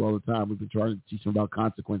in school all the time. We've been trying to teach them about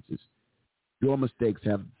consequences. Your mistakes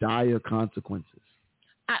have dire consequences.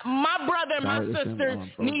 My brother and my sister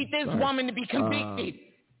need this woman to be convicted.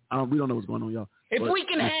 We don't know what's going on, y'all. If we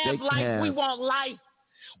can have life, we want life.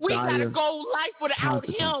 We got to go life without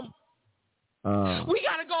him. We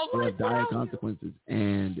got to go life dire without consequences.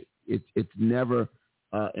 And it's never,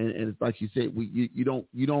 and it's like you said, you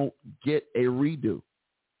don't get a redo.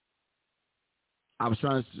 I was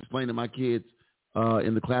trying to explain to my kids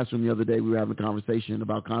in the classroom the other day, we were having a conversation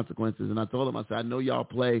about consequences. And I told them, I said, I know y'all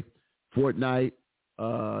play Fortnite.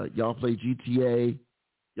 Y'all play GTA,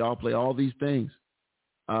 y'all play all these things.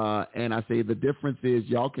 And I say the difference is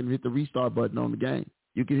y'all can hit the restart button on the game.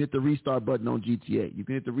 You can hit the restart button on GTA. You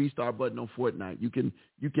can hit the restart button on Fortnite. You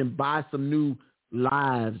can buy some new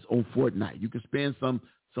lives on Fortnite. You can spend some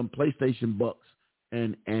PlayStation bucks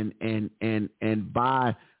and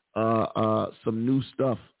buy some new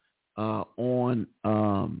stuff on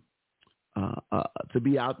to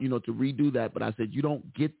be out, to redo that. But I said you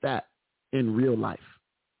don't get that in real life.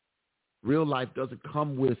 Real life doesn't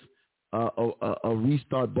come with a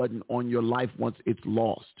restart button on your life once it's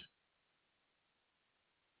lost.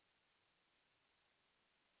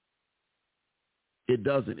 It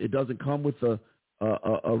doesn't. It doesn't come with a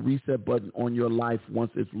reset button on your life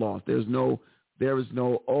once it's lost. There is no,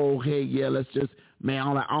 oh, hey, yeah, let's just, man,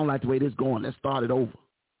 I don't like the way this is going. Let's start it over.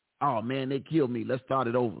 Oh, man, they killed me. Let's start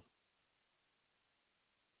it over.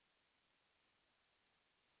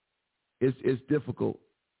 It's difficult.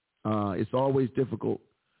 It's always difficult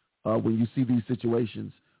when you see these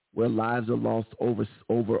situations where lives are lost over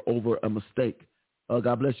a mistake.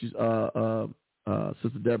 God bless you,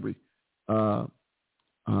 Sister Debbie.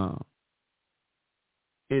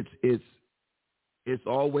 It's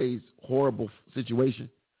always horrible situation.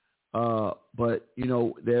 But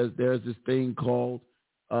there's this thing called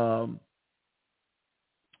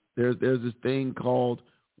there's this thing called.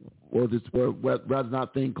 Or this rather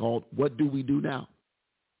not thing called, what do we do now?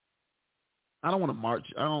 I don't want to march.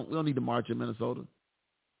 We don't need to march in Minnesota.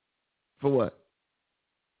 For what?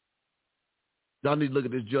 Y'all need to look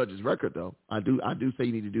at this judge's record, though. I do say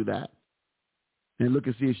you need to do that. And look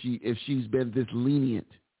and see if she's been this lenient.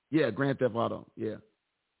 Yeah, Grand Theft Auto. Yeah.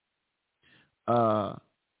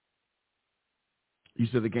 You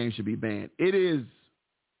said the game should be banned. It is.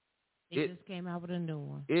 It just came out with a new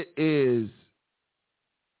one. It is.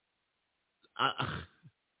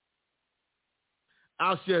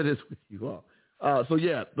 I'll share this with you all. So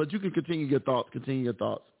yeah, but you can continue your thoughts.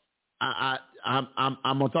 I'm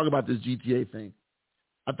gonna talk about this GTA thing.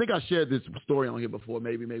 I think I shared this story on here before.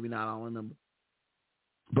 Maybe not. I don't remember.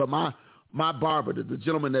 But my barber, the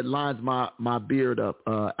gentleman that lines my beard up,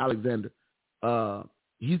 Alexander,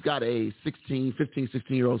 he's got a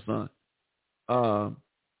 16-year-old son,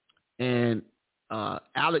 and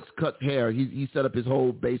Alex cuts hair. He set up his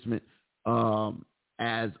whole basement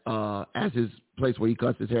as his place where he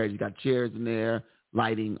cuts his hair. He's got chairs in there,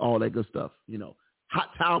 lighting, all that good stuff. You know, hot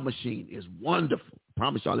towel machine is wonderful. I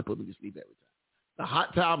promise y'all, it put me to sleep every time. The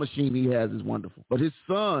hot towel machine he has is wonderful. But his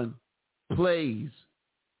son plays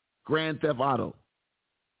Grand Theft Auto.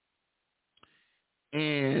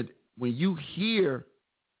 And when you hear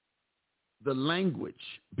the language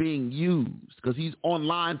being used, because he's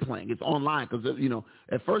online playing. It's online because, you know,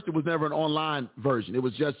 at first it was never an online version. It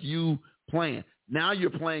was just you playing. Now you're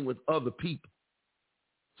playing with other people.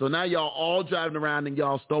 So now y'all all driving around in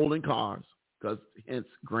y'all stolen cars, because hence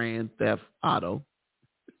Grand Theft Auto.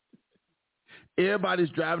 Everybody's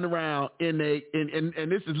driving around and this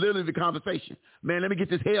is literally the conversation. Man, let me get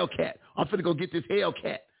this Hellcat. I'm finna go get this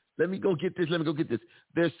Hellcat. Let me go get this.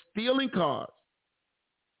 They're stealing cars.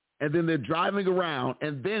 And then they're driving around.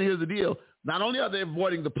 And then here's the deal. Not only are they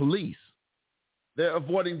avoiding the police, they're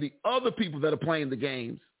avoiding the other people that are playing the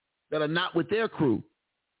games that are not with their crew.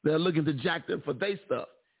 They're looking to jack them for their stuff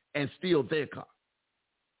and steal their car.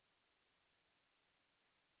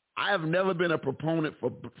 I have never been a proponent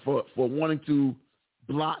for wanting to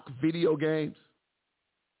block video games.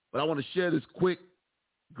 But I want to share this quick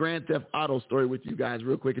Grand Theft Auto story with you guys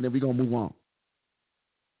real quick, and then we're going to move on.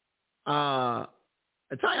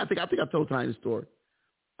 And Tanya, I think I told Tanya the story.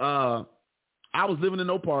 I was living in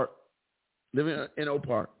Oak Park,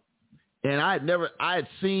 and I had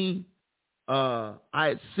seen the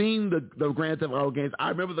Grand Theft Auto games. I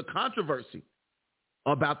remember the controversy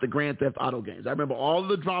about the Grand Theft Auto games. I remember all of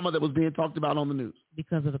the drama that was being talked about on the news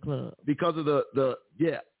because of the club, because of the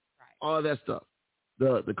all of that stuff,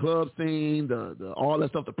 the club scene, the all that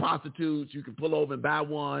stuff, the prostitutes. You can pull over and buy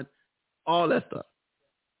one, all that stuff.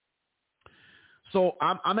 So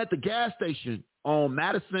I'm at the gas station on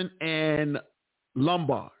Madison and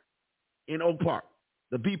Lombard in Oak Park,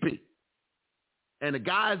 the BP. And the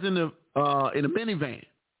guys in the minivan,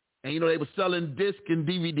 and, you know, they were selling discs and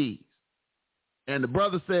DVDs. And the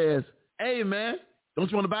brother says, "Hey, man,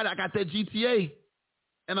 don't you want to buy that? I got that GTA."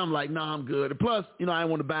 And I'm like, "No, I'm good." And plus, you know, I didn't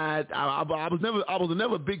want to buy it. I was never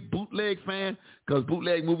a big bootleg fan, because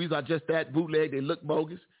bootleg movies are just that, bootleg. They look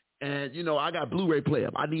bogus. And, you know, I got Blu-ray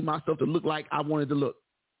player. I need my stuff to look like I wanted to look.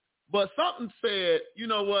 But something said, you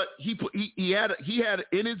know what? He had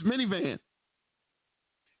in his minivan,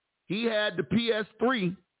 he had the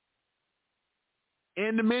PS3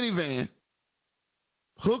 in the minivan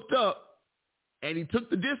hooked up, and he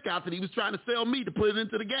took the disc out that he was trying to sell me to put it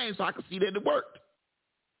into the game so I could see that it worked.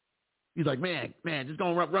 He's like, man, just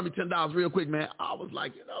gonna run me $10 real quick, man. I was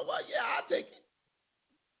like, you know what? Yeah, I'll take it.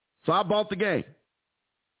 So I bought the game.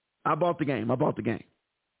 I go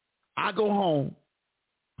home,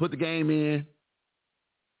 put the game in.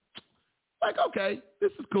 Like, okay,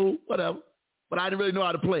 this is cool, whatever. But I didn't really know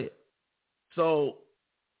how to play it. So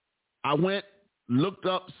I went, looked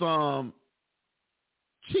up some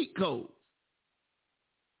cheat codes,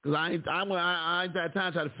 because I ain't had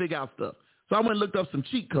time to try to figure out stuff. So I went and looked up some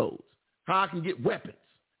cheat codes, how I can get weapons.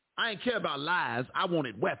 I didn't care about lives. I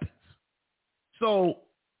wanted weapons. So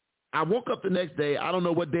I woke up the next day. I don't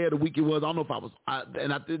know what day of the week it was. I don't know if I was,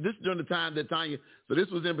 this is during the time that Tanya, so this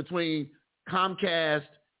was in between Comcast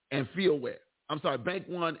and Fieldware. I'm sorry, Bank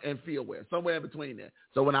One and Fieldware, somewhere in between there.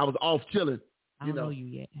 So when I was off chilling, I don't know you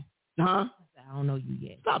yet. Huh? I don't know you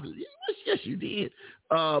yet. Stop it. Yes, you did.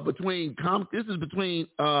 This is between,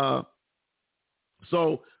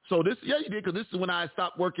 so this, yeah, you did, because this is when I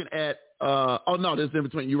stopped working at, this is in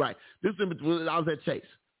between. You're right. This is in between. I was at Chase.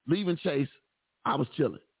 Leaving Chase, I was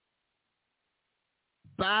chilling.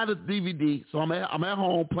 Buy the DVD, so I'm at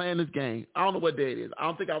home playing this game. I don't know what day it is. I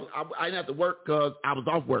don't think I didn't have to work because I was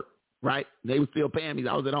off work, right? They were still paying me.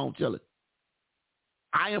 I was at home chilling.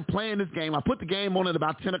 I am playing this game. I put the game on at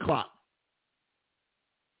about 10 o'clock.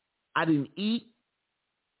 I didn't eat.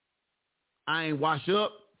 I ain't wash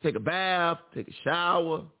up, take a bath, take a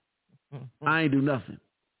shower. I ain't do nothing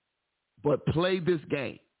but play this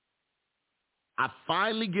game. I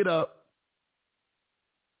finally get up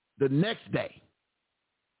the next day.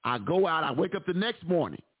 I go out. I wake up the next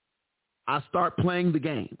morning. I start playing the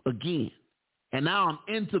game again, and now I'm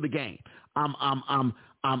into the game. I'm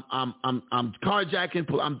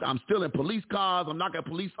carjacking. I'm stealing police cars. I'm knocking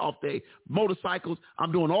police off their motorcycles.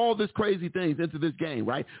 I'm doing all this crazy things into this game,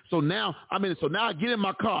 right? So now I'm in it. So now I get in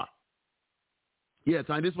my car. Yeah,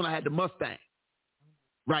 Tony, this one I had the Mustang.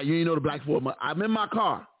 Right, you know the Black Ford. I'm in my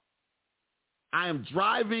car. I am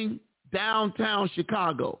driving downtown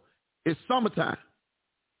Chicago. It's summertime.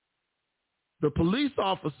 The police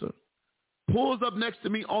officer pulls up next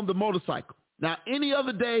to me on the motorcycle. Now, any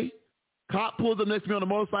other day, cop pulls up next to me on the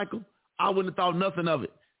motorcycle, I wouldn't have thought nothing of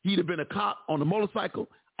it. He'd have been a cop on a motorcycle.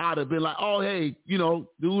 I'd have been like, oh, hey,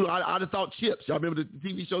 dude, I'd have thought Chips. Y'all remember the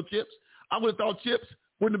TV show Chips? I would have thought Chips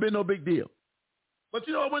wouldn't have been no big deal. But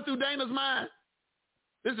you know what went through Dana's mind?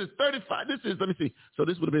 This is 35. Let me see. So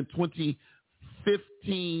this would have been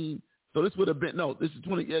 2015. So this would have been, this is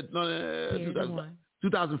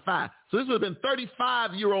 2005. So this would have been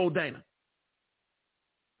 35-year-old Dana.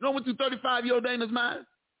 You know what went through 35-year-old Dana's mind?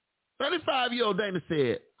 35-year-old Dana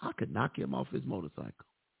said, I could knock him off his motorcycle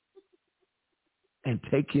and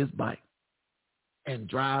take his bike and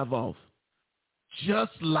drive off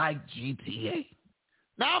just like GTA.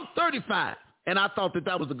 Now I'm 35, and I thought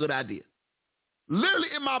that was a good idea. Literally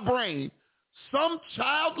in my brain, some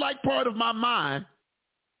childlike part of my mind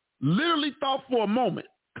literally thought for a moment,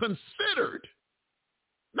 considered,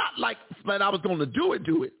 not like that I was going to do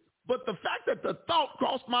it, but the fact that the thought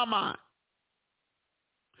crossed my mind.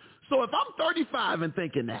 So if I'm 35 and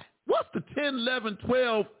thinking that, what's the 10, 11,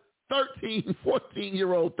 12, 13,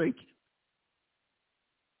 14-year-old thinking?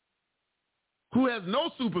 Who has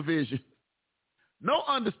no supervision, no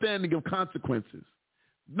understanding of consequences,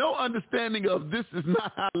 no understanding of this is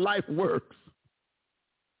not how life works.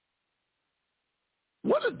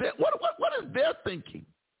 What is their thinking?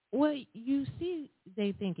 Well, you see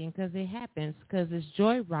they thinking because it happens because it's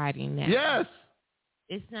joyriding now. Yes.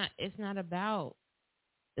 It's not,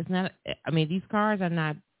 I mean, these cars are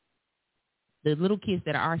not, the little kids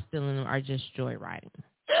that are stealing them are just joyriding.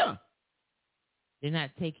 Yeah. They're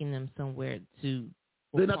not taking them somewhere to.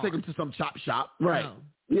 They're not taking them to some chop shop. Right. No.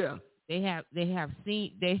 Yeah. They have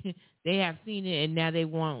seen it, and now they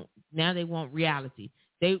want reality.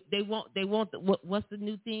 They want what's the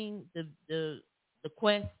new thing, the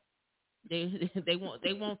Quest. They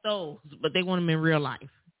want those, but they want them in real life.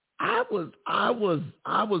 I was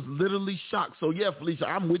literally shocked. So yeah, Felicia,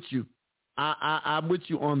 I'm with you. I'm with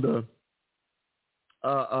you on the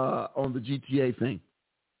GTA thing.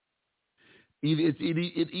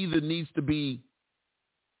 It either needs to be,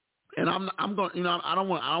 and I'm going. I don't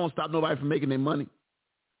want to stop nobody from making their money,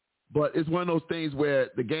 but it's one of those things where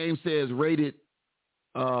the game says rated,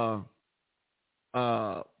 whatever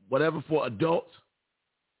for adults.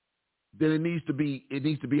 Then it needs to be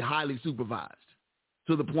highly supervised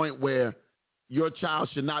to the point where your child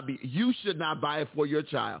should not buy it for your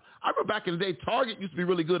child. I remember back in the day, Target used to be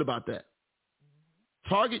really good about that.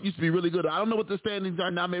 Target used to be really good. I don't know what the standings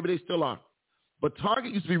are now. Maybe they still are. But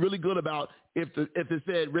Target used to be really good about if it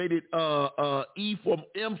said rated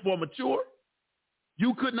M for mature,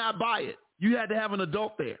 you could not buy it. You had to have an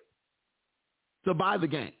adult there to buy the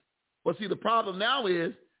game. Well, see, the problem now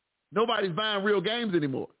is nobody's buying real games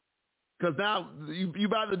anymore. Because now you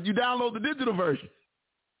download the digital version.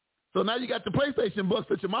 So now you got the PlayStation bucks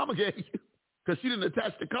that your mama gave you because she didn't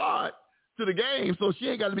attach the card to the game, so she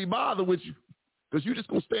ain't got to be bothered with you because you just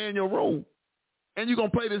going to stay in your room and you're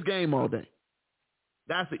going to play this game all day.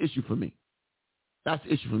 That's the issue for me.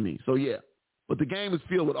 So, yeah. But the game is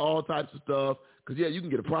filled with all types of stuff because, yeah, you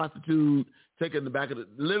can get a prostitute, take it in the back of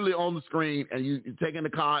literally on the screen, and you take in the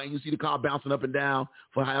car, and you see the car bouncing up and down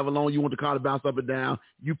for however long you want the car to bounce up and down.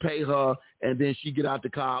 You pay her, and then she get out the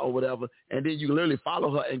car or whatever, and then you can literally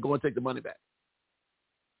follow her and go and take the money back.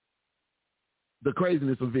 The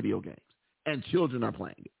craziness of video games. And children are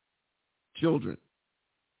playing it. Children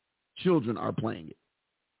are playing it.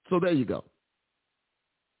 So there you go.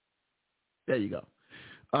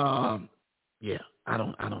 Yeah, I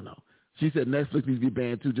don't know. She said Netflix needs to be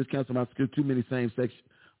banned too. Just cancel my script. Too many same sex.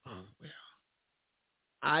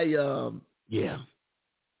 Yeah.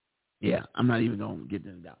 I'm not even gonna get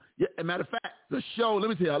into that. Yeah. As a matter of fact, the show. Let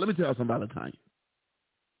me tell you something about Latanya.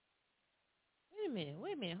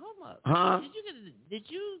 Wait a minute. Hold up. Huh? Did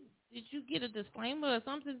you get a disclaimer or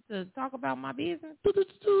something to talk about my business?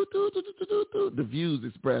 The views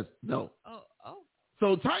expressed. No. Oh.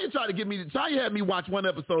 So Tanya had me watch one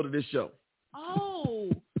episode of this show.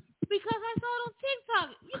 Oh, because I saw it on TikTok.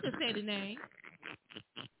 You can say the name.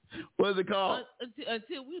 What is it called?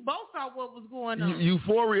 Until we both saw what was going on.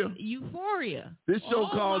 Euphoria. This show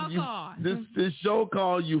this show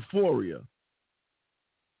called Euphoria.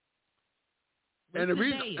 And the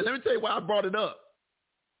reason, and let me tell you why I brought it up.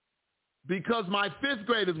 Because my fifth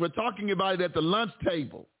graders were talking about it at the lunch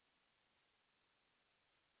table.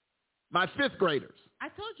 My fifth graders. I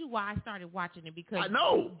told you why I started watching it because I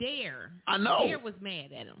know. Dare was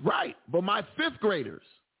mad at him. Right. But my fifth graders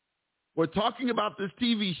were talking about this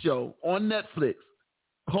TV show on Netflix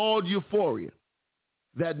called Euphoria,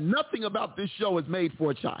 that nothing about this show is made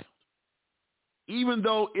for a child. Even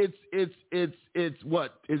though it's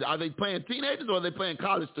what? Are they playing teenagers or are they playing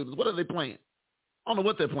college students? What are they playing? I don't know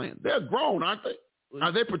what they're playing. They're grown, aren't they?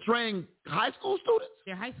 Are they portraying high school students?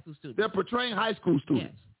 They're high school students. They're portraying high school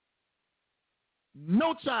students. Yes.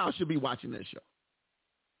 No child should be watching this show.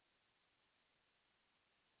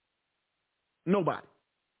 Nobody.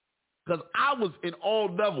 Because I was in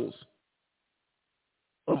all levels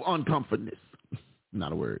of uncomfortness.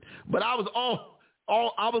 Not a word. But I was all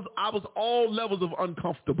levels of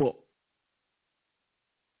uncomfortable.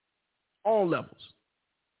 All levels.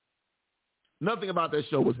 Nothing about that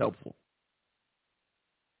show was helpful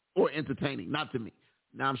or entertaining, not to me.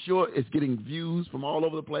 Now, I'm sure it's getting views from all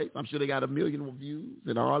over the place. I'm sure they got 1 million views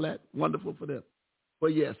and all that. Wonderful for them. But,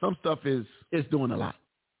 yeah, some stuff is doing a lot.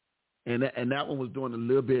 And that one was doing a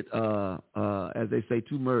little bit, as they say,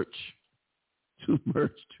 too much. Who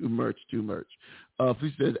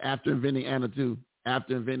says After Inventing Anna too?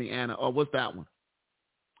 After Inventing Anna. Oh, what's that one?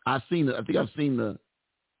 I think I've seen the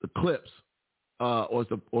clips or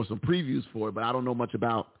some previews for it, but I don't know much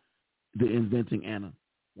about the Inventing Anna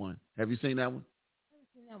one. Have you seen that one? I haven't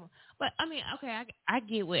seen that one. But I mean, okay, I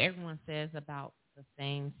get what everyone says about the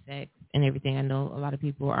same sex and everything. I know a lot of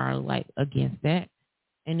people are like against that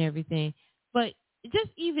and everything, but just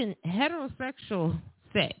even heterosexual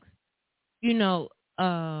sex, you know,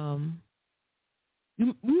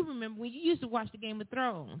 you remember when you used to watch the Game of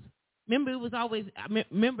Thrones? Remember, it was always.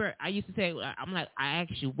 Remember, I used to say, I'm like, I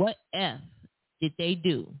asked you, what F did they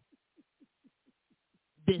do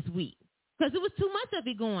this week? Because it was too much of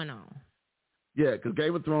it going on. Yeah, because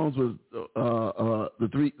Game of Thrones was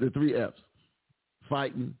the three Fs,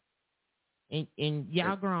 fighting. And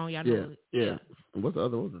y'all grown, y'all know. Yeah. And what's the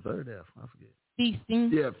other? What's the third F? I forget. Feasting.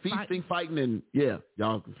 Yeah, feasting, fighting, and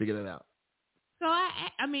y'all can figure that out. So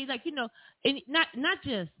I mean, like, you know, and not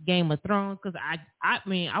just Game of Thrones, because I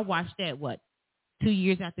mean I watched that 2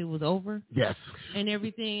 years after it was over. Yes. And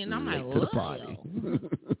everything, and I'm like, to the party.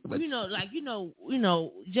 you know, like you know,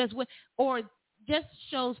 just what or just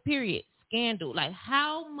shows period scandal. Like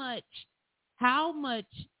how much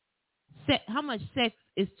sex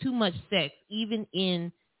is too much sex, even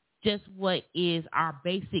in just what is our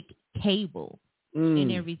basic cable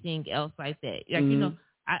and everything else like that. Like you know.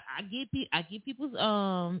 I get people's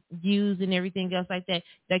views and everything else like that.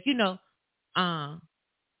 Like, you know, I'm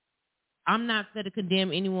not going to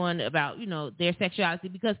condemn anyone about, you know, their sexuality,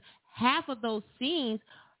 because half of those scenes,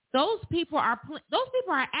 those people are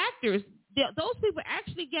actors. Those people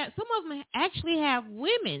actually some of them actually have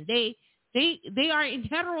women. They are in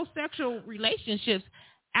heterosexual relationships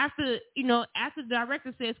after the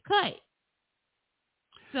director says cut.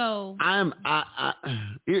 So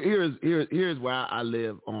here's where I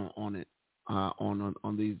live on it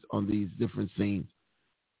on these different scenes,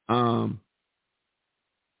 because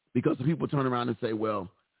the people turn around and say, well,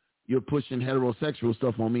 you're pushing heterosexual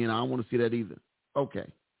stuff on me, and I don't want to see that either. Okay.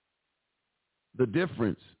 The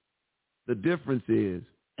difference is,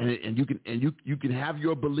 and you can have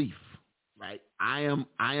your belief, right? I am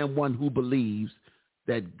one who believes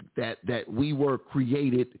that we were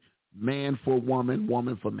created man for woman,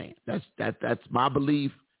 woman for man. That's my belief.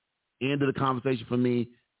 End of the conversation for me.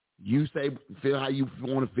 You feel how you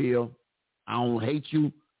want to feel. I don't hate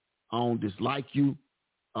you. I don't dislike you.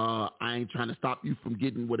 I ain't trying to stop you from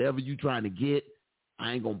getting whatever you're trying to get.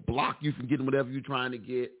 I ain't gonna block you from getting whatever you're trying to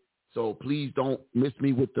get. So please don't miss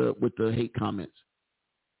me with the hate comments.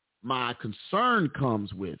 My concern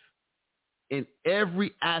comes with, in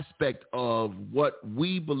every aspect of what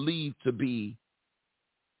we believe to be,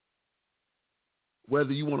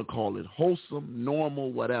 whether you want to call it wholesome,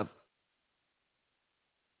 normal, whatever,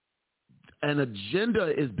 an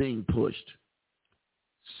agenda is being pushed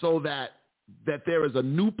so that there is a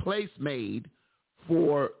new place made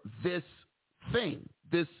for this thing,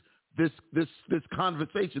 this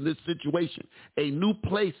conversation, this situation, a new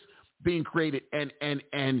place being created. And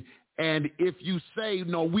if you say,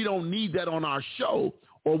 no, we don't need that on our show,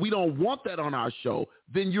 or we don't want that on our show,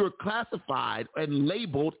 then you're classified and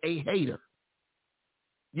labeled a hater.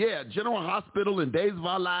 Yeah, General Hospital and Days of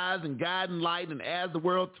Our Lives and Guiding Light and As the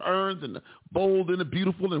World Turns and The Bold and the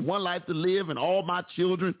Beautiful and One Life to Live and All My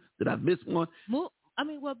Children. Did I miss one? I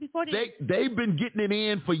mean, well, before they've been getting it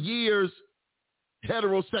in for years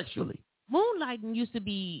heterosexually. Moonlighting used to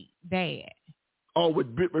be bad. Oh,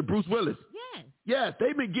 with Bruce Willis? Yes. Yes,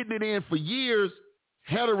 they've been getting it in for years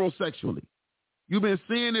heterosexually. You've been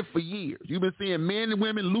seeing it for years. You've been seeing men and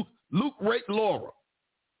women. Luke raped Laura.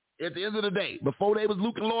 At the end of the day, before they was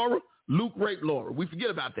Luke and Laura, Luke raped Laura. We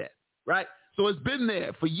forget about that, right? So it's been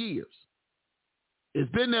there for years.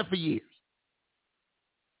 It's been there for years.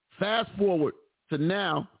 Fast forward to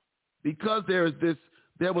now, because there was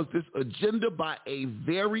this agenda by a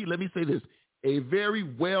very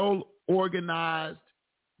well-organized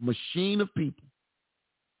machine of people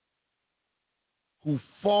who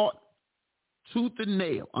fought tooth and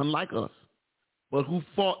nail, unlike us, but who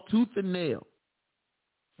fought tooth and nail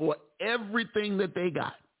for everything that they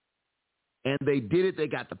got. And they did it. They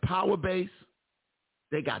got the power base.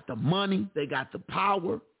 They got the money. They got the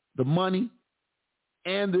power, the money,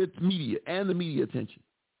 and the media, attention.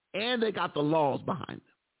 And they got the laws behind them.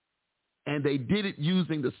 And they did it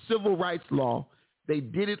using the civil rights law. They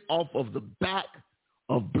did it off of the back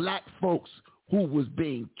of black folks who was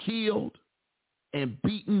being killed and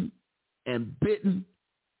beaten and bitten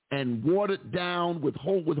and watered down with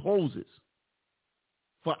hoses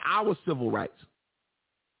for our civil rights.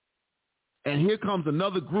 And here comes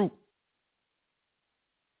another group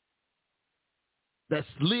that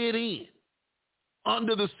slid in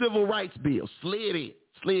under the Civil Rights Bill, slid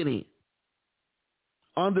in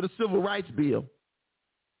under the Civil Rights Bill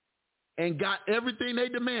and got everything they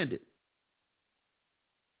demanded.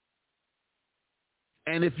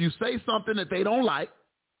 And if you say something that they don't like,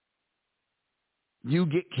 you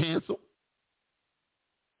get canceled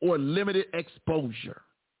or limited exposure.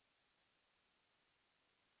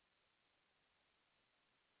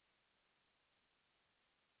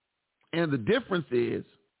 And the difference is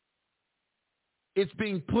it's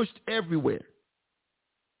being pushed everywhere.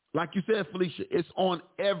 Like you said, Felicia, it's on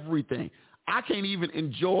everything. I can't even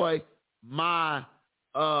enjoy my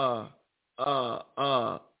comic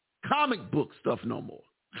book stuff no more.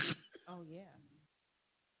 Oh, yeah.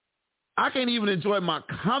 I can't even enjoy my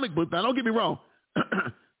comic book. Now, don't get me wrong.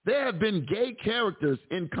 There have been gay characters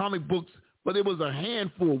in comic books, but it was a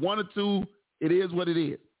handful, one or two. It is what it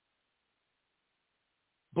is.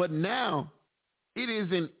 But now it is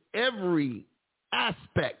in every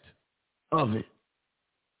aspect of it.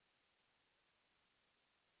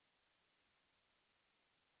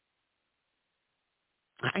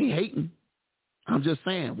 I ain't hating. I'm just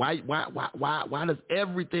saying, why does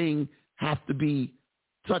everything have to be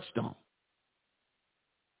touched on?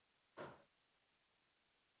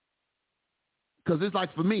 Because it's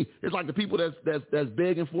like, for me, it's like the people that's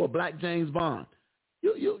begging for a black James Bond.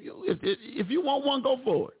 If you want one, go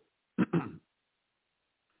for it.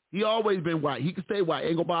 He always been white. He can stay white.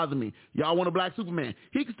 Ain't gonna bother me. Y'all want a black Superman?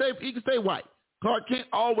 He can stay white. Clark Kent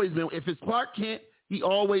always been. If it's Clark Kent, he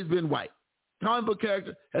always been white. Comic book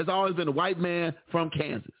character has always been a white man from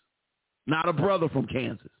Kansas, not a brother from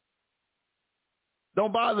Kansas.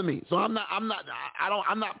 Don't bother me. So I'm not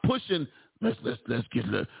pushing. Let's get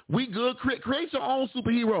it. We good. Create your own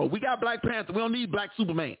superhero. We got Black Panther. We don't need Black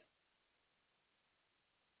Superman.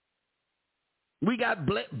 We got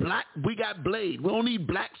We got Blade. We don't need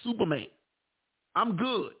Black Superman. I'm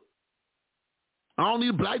good. I don't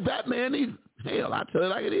need Black Batman either. Hell, I tell it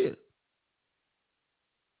like it is.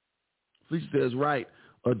 Felicia says, right.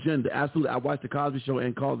 Agenda. Absolutely. I watched the Cosby Show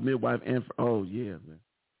and called the midwife. And oh yeah, man.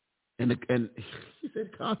 And she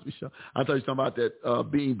said Cosby Show. I thought you were talking about that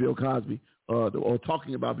being Bill Cosby or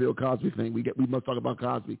talking about Bill Cosby thing. We must talk about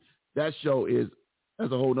Cosby. That show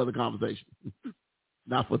that's a whole nother conversation.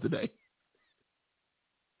 Not for today.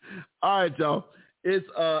 All right, y'all. It's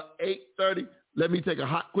 8:30. Let me take a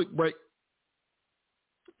hot, quick break.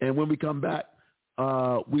 And when we come back,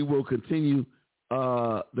 we will continue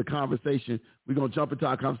the conversation. We're going to jump into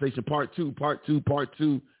our conversation, part two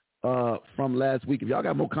from last week. If y'all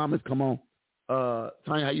got more comments, come on.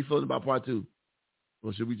 Tanya, how you feeling about part two?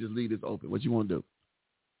 Or should we just leave this open? What you want to do?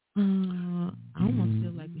 I almost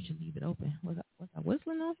feel like we should leave it open. Was I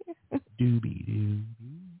whistling on here? Doobie-doo.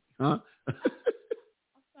 Huh?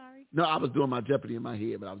 Sorry. No, I was doing my Jeopardy in my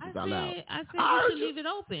head, but I was just out loud. I said we should leave it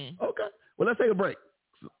open. Okay. Well, let's take a break.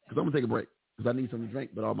 Because I'm going to take a break. Because I need something to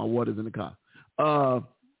drink, but all my water's in the car. We're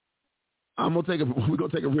going to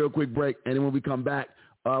take a real quick break. And then when we come back,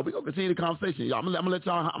 we're going to continue the conversation. Y'all, I'm going to let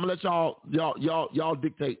y'all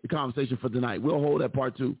dictate the conversation for tonight. We'll hold that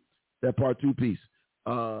part two piece.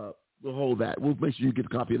 We'll hold that. We'll make sure you get a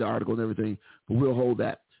copy of the article and everything, but we'll hold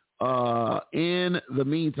that. In the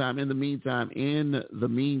meantime,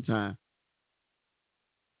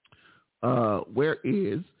 where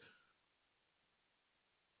is?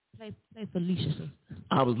 Play Felicia Sister.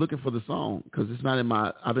 I was looking for the song because it's not in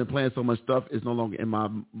my. I've been playing so much stuff. It's no longer in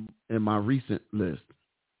my recent list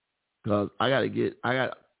because I got the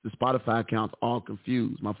Spotify accounts all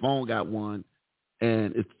confused. My phone got one,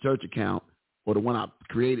 and it's the church account. Or the one I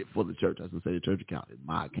created for the church. I was going to say the church account is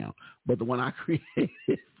my account. But the one I created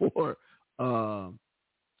for,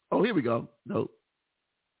 here we go. Nope.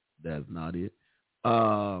 That's not it.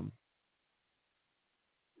 I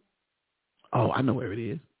know where it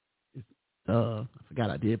is. I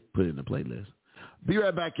forgot I did put it in the playlist. Be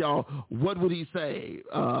right back, y'all. What Would He Say?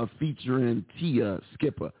 Featuring Tia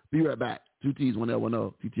Skipper. Be right back. 2 T's, 1 L, 1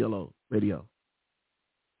 O, TTLO Radio.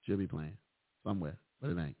 should be playing somewhere, but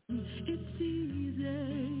it ain't. It's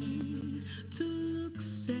easy to look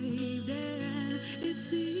saved, and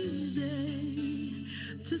it's easy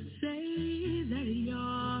to say that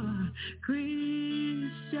you're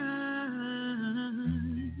Christian,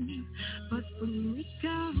 but when it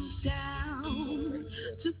comes down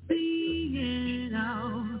to being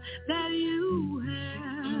all that you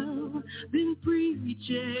have been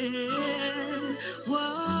preaching,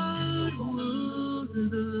 what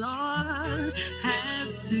would the Lord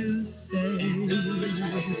have to say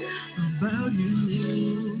about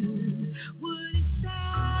you? Would he say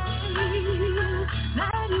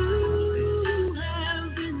that you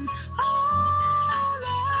have been alright?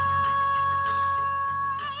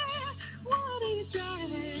 Would he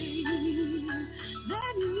say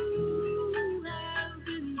that you have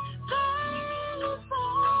been faithful?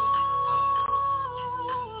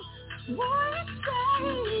 Would he say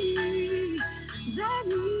that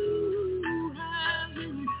you have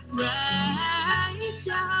been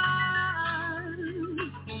righteous?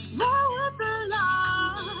 What would the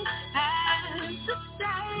Lord have to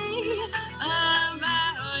say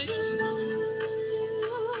about you?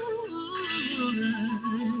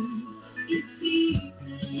 It's easy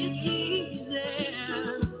to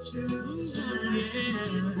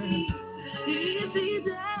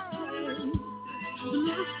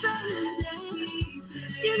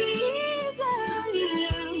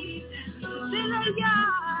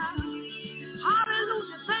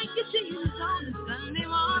hallelujah, thank you, Jesus, on this Sunday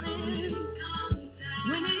morning.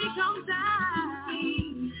 When it comes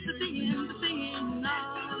down to being all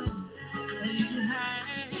that you have,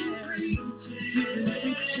 you can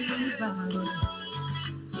preach about it.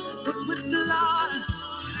 But with the Lord,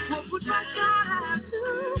 what would my God have to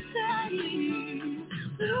say?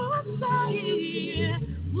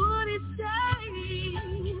 Would it say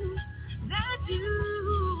that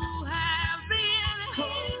you have been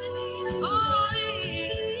healed? Oh,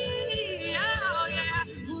 yeah.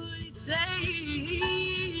 Would it say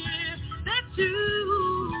that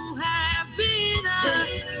you have been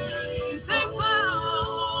faithful?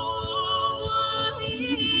 Would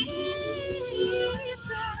it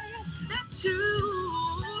say that you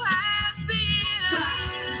have been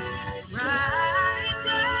right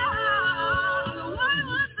now? What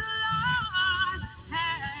would the Lord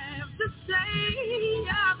have to say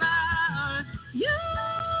about you?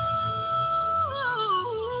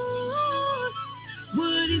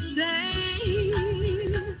 Would he say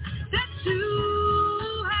that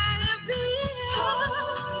you have been holy?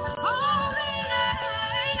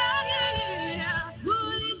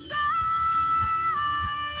 Would he say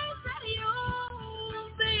that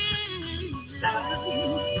you've been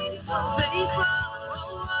faithful?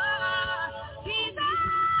 He's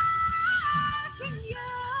asking you.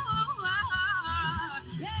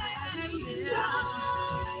 Have you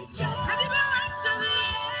been right to the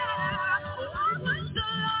end? What would the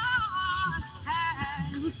Lord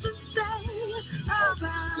have to say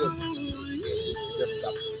about you?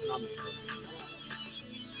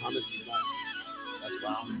 Thomas is on. That's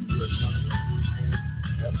why I'm first Thomas.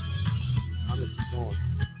 Yep. Thomas is on.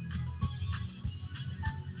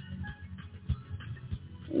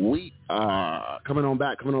 We are coming on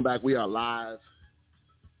back. We are live.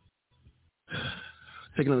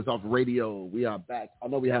 Taking us off radio. We are back. I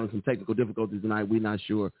know we're having some technical difficulties tonight. We're not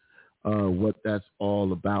sure what that's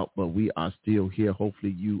all about, but we are still here.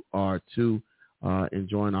 Hopefully you are too,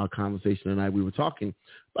 enjoying our conversation tonight. We were talking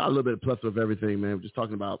about a little bit plus of everything, man. We're just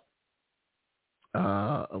talking about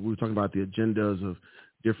the agendas of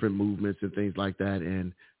different movements and things like that.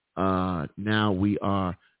 And now we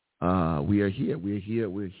are here. We're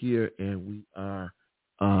here, and we are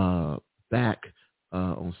back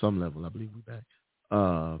on some level. I believe we're back.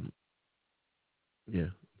 Yeah,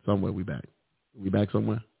 somewhere we back. We back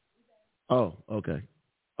somewhere? Oh, okay.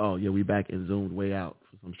 Oh, yeah, we back and zoomed way out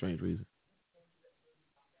for some strange reason.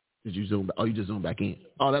 Did you zoom back? Oh, you just zoomed back in.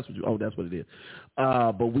 Oh, that's what it is.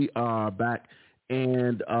 But we are back.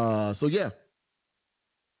 And so yeah.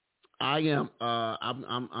 I am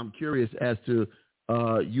I'm curious as to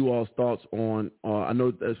you all's thoughts on I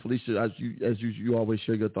know as Felicia, as you always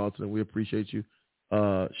share your thoughts, and we appreciate you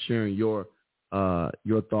sharing your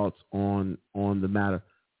thoughts on the matter.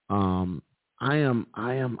 I am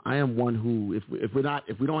one who if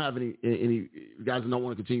we don't have any guys that don't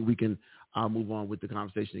want to continue, we can move on with the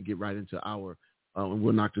conversation and get right into our and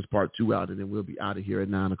we'll knock this part 2 out, and then we'll be out of here at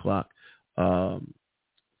 9:00.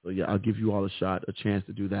 So yeah, I'll give you all a chance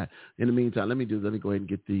to do that. In the meantime, let me go ahead and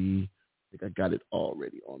get I think I got it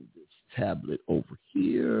already on this tablet over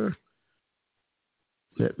here.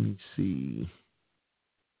 Let me see.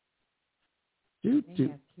 Do, May do.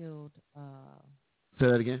 have killed Say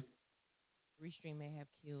that again. Restream may have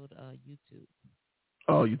killed YouTube.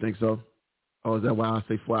 Oh, you think so? Oh, is that why I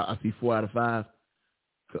say four? I see 4 out of 5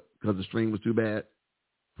 because the stream was too bad.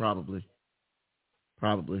 Probably.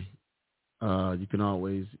 You can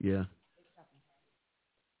always, yeah.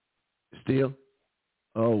 Still?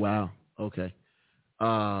 Oh, wow. Okay.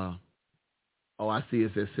 Oh, I see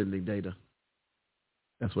it says sending data.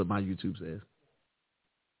 That's what my YouTube says.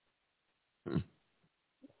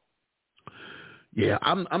 Yeah,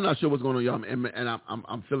 I'm not sure what's going on, y'all, and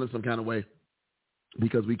I'm feeling some kind of way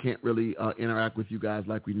because we can't really interact with you guys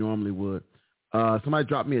like we normally would. Somebody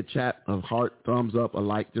drop me a chat, a heart, thumbs up, a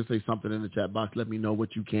like. Just say something in the chat box. Let me know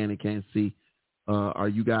what you can and can't see. Are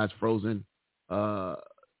you guys frozen? I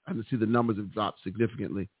can see the numbers have dropped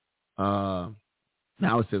significantly. Now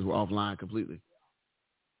it says we're offline completely.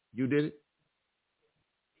 You did it?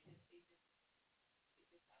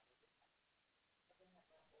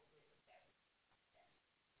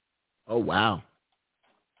 Oh, wow.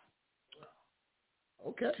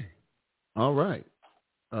 Okay. All right.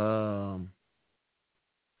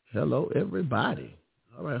 Hello, everybody.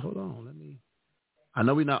 All right, hold on. I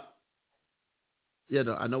know we're not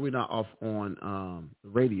off on the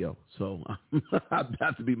radio, so I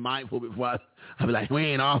have to be mindful before I be like, we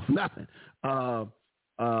ain't off nothing.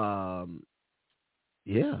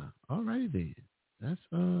 Yeah. All righty then.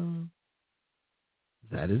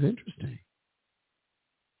 That is interesting.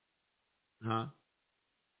 Huh?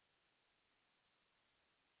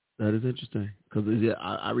 That is interesting because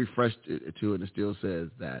I refreshed it too, and it still says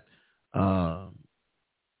that.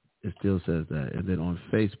 It still says that, and then on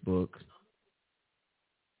Facebook,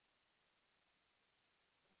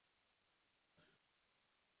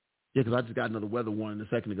 yeah, because I just got another weather warning a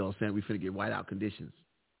second ago saying we finna get whiteout conditions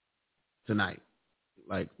tonight.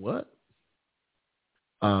 Like what?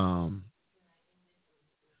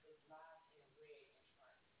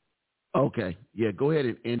 Okay, yeah, go ahead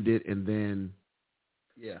and end it, and then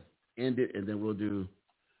end it, and then we'll do.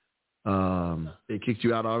 It kicked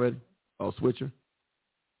you out already? Oh, switcher.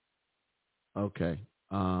 Okay.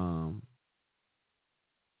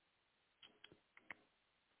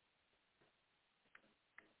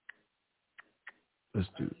 Let's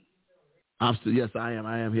do. I'm still. Yes, I am.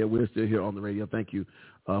 I am here. We're still here on the radio. Thank you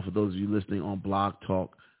for those of you listening on Blog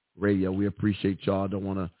Talk Radio. We appreciate y'all. Don't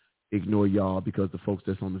want to ignore y'all because the folks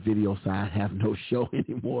that's on the video side have no show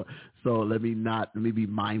anymore. So let me be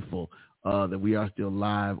mindful that we are still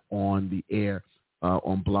live on the air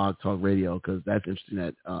on Blog Talk Radio because that's interesting.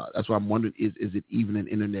 That's why I'm wondering is it even an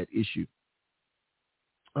internet issue?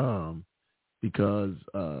 Because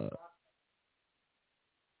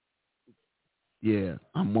yeah,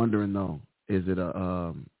 I'm wondering though. Is it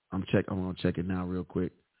I'm gonna check it now real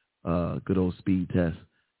quick. Good old speed test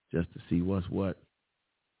just to see what's what.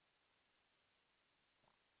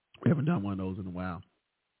 We haven't done one of those in a while.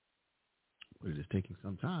 But it is taking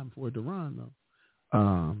some time for it to run though.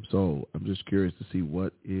 So I'm just curious to see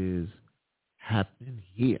what is happening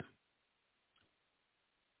here.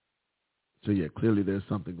 So yeah, clearly there's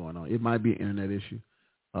something going on. It might be an internet issue,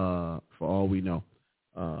 for all we know.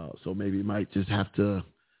 So maybe you might just have to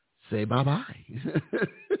say bye-bye.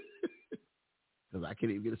 Because I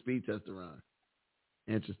can't even get a speed test to run.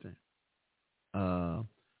 Interesting.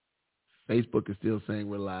 Facebook is still saying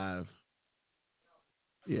we're live.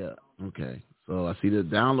 Yeah, okay. So I see the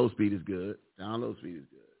download speed is good. As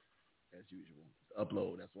usual.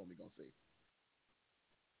 Upload, that's what we're going to see.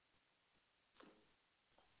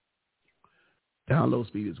 Download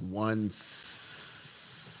speed is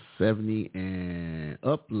 170 and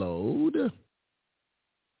upload.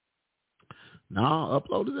 Now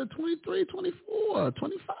upload is at 23, 24,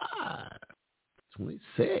 25,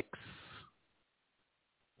 26.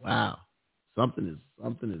 Wow. Something is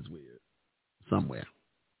weird somewhere.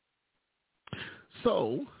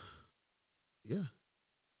 So, yeah.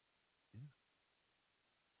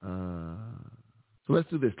 So let's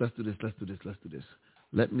do this.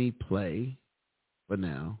 Let me play for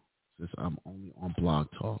now, since I'm only on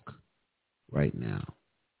Blog Talk right now.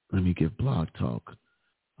 Let me give Blog Talk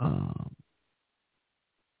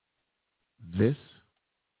this.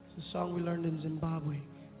 It's a song we learned in Zimbabwe.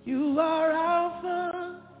 You are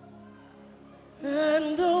Alpha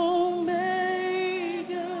and Omega.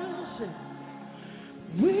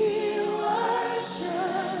 We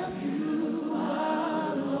worship you,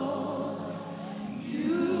 our Lord.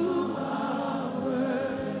 You are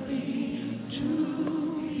worthy to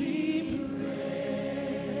be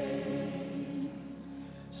praised.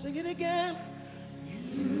 Sing it again.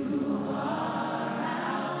 You are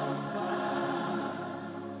Alpha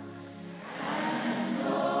and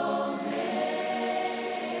Omega.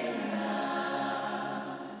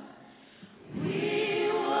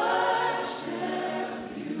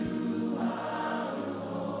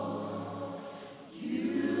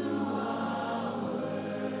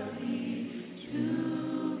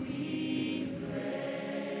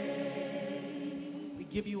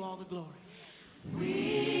 give you all the glory. We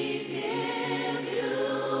give you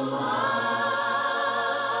all.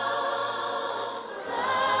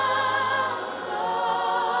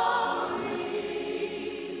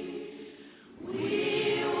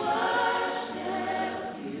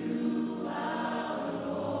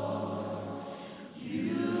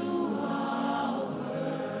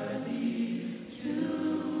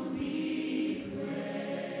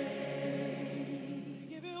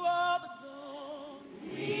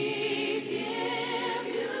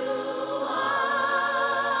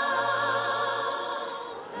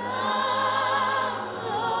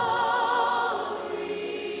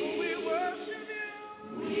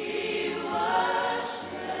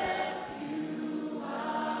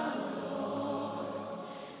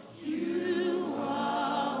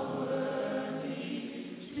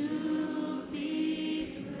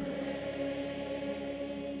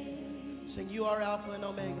 You are Alpha and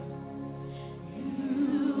Omega. You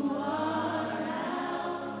are Alpha and Omega.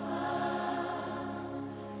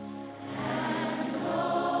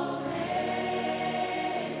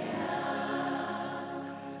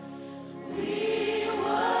 We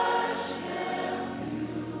worship you,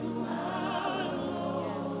 our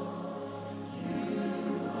Lord. You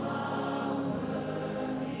are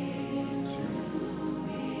worthy to be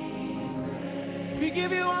praised. We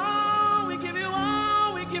give you all, we give you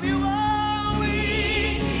all, we give you all.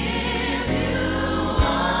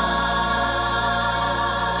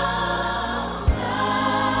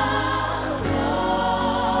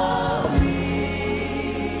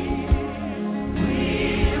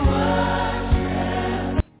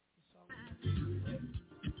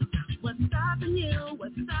 What's stopping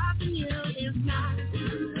you is not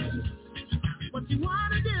what you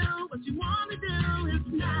wanna do is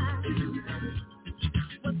not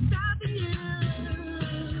what's stopping you,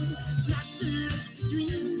 not to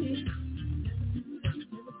dream,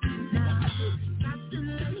 not to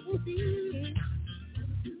see,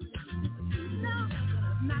 no,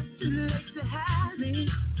 not too late to have it,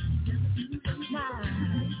 nah,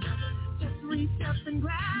 just reach up and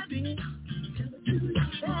grab it.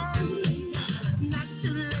 Not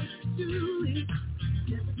too late to do it.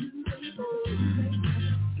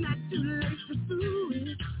 Not too late to do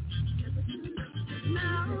it. No,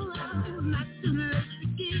 not too late to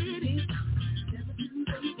get it.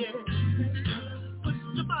 Yeah. Push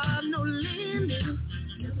the bar, no limit.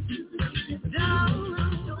 Don't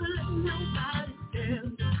let nobody tell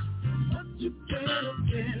what you can or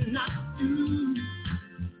cannot do.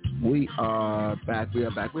 We are back.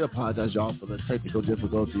 We apologize, y'all, for the technical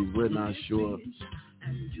difficulties. We're not sure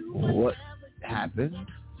what happened.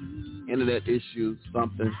 Internet issues,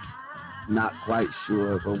 something. Not quite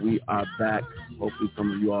sure, but we are back. Hopefully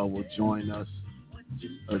some of you all will join us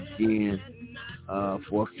again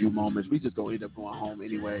for a few moments. We just gonna end up going home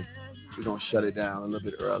anyway. We're gonna shut it down a little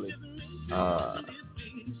bit early.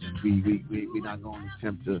 We're not gonna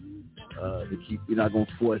attempt to keep. We're not gonna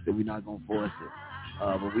force it.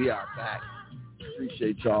 But we are back.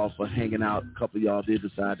 Appreciate y'all for hanging out. A couple of y'all did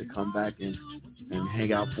decide to come back and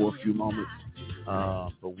hang out for a few moments.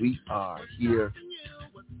 But we are here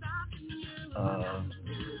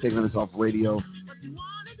taking us off radio.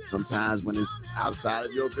 Sometimes when it's outside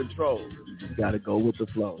of your control, you just got to go with the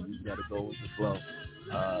flow.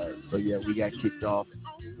 So, yeah, we got kicked off.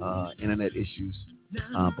 Internet issues.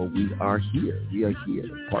 But we are here.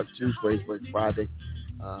 Part 2, Praise Break Friday.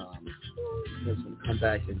 We're going to come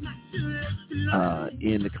back and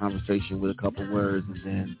end the conversation with a couple words, and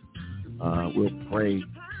then we'll pray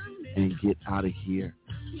and get out of here.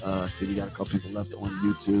 So we got a couple people left on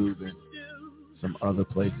YouTube and some other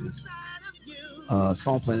places.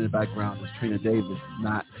 Song playing in the background is Trina Davis,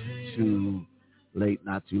 Not Too Late.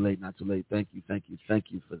 Thank you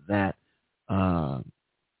for that.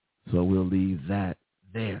 So we'll leave that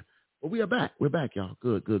there. But we are back. We're back, y'all.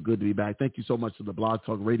 Good to be back. Thank you so much to the Blog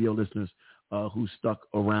Talk Radio listeners who stuck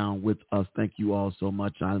around with us. Thank you all so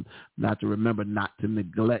much. I'm not to remember not to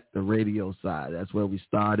neglect the radio side. That's where we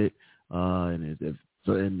started. And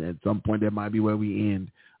at some point that might be where we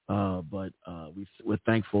end. But we're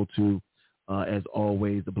thankful to, as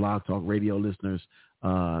always, the Blog Talk Radio listeners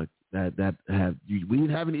that have. We didn't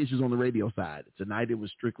have any issues on the radio side. Tonight it was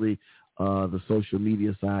strictly the social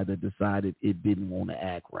media side that decided it didn't want to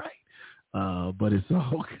act right. But it's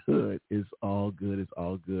all good. It's all good.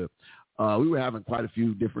 We were having quite a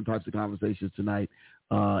few different types of conversations tonight,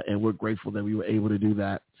 and we're grateful that we were able to do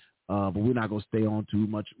that. But we're not going to stay on too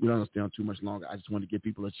much. We're not going to stay on too much longer. I just want to give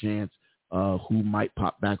people a chance who might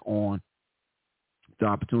pop back on the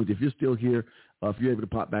opportunity. If you're still here, if you're able to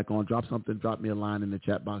pop back on, drop me a line in the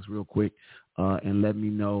chat box real quick and let me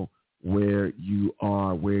know where you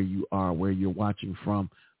are, where you're watching from.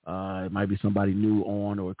 It might be somebody new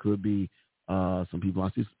on, or it could be some people. I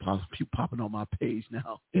see some people popping on my page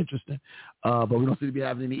now. Interesting. But we don't seem to be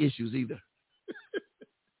having any issues either.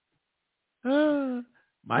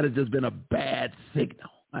 Might have just been a bad signal.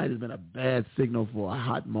 Might have been a bad signal for a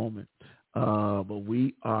hot moment. But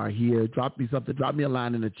we are here. Drop me something. Drop me a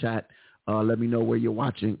line in the chat. Let me know where you're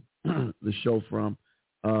watching the show from.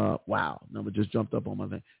 Wow, number just jumped up on my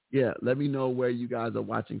thing. Yeah, let me know where you guys are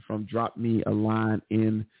watching from. Drop me a line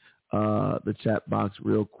in the chat box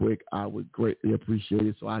real quick. I would greatly appreciate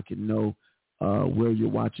it so I can know where you're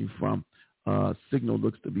watching from. Signal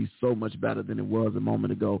looks to be so much better than it was a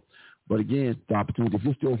moment ago. But again, the opportunity, if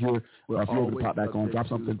you're still here, if you're able to pop back on, drop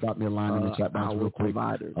something, drop me a line in the chat box real quick,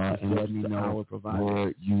 and let me know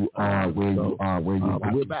where you are, where you're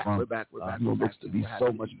watching from. We're back. It looks to be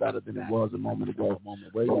so much better than it was a moment ago.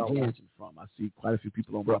 Where y'all watching from? I see quite a few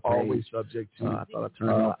people on my page. We're always subject to, I thought I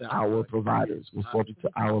turned off our providers. We're subject to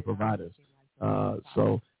our providers.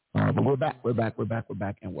 But we're back,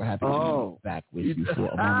 and we're happy to be back with you for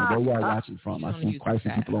a moment. Where y'all watching from? I see quite a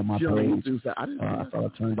few people on my page. I thought I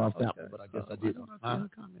turned off that one, but I guess I didn't.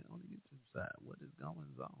 Comment on the YouTube side. What is going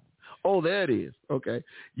on? Oh, there it is. Okay.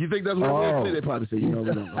 You think that's what they probably say, we don't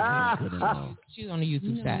know. She's on the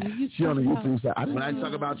YouTube side. She's on the YouTube side. When I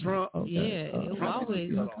talk about Trump, yeah,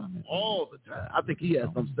 always. All the time. I think he has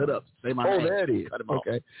some set up. Say my name. There it is.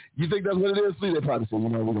 Okay. You think that's what it is? They probably say, we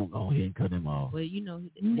don't go ahead and cut him off. Well, they did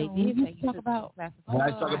say you talk about when I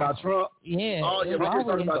talk about Trump. Yeah. Oh, yeah, we can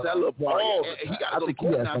talk about that little part. He got to go to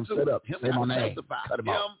court now, too. Set up. Say my name. Cut him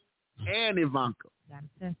off. And Ivanka.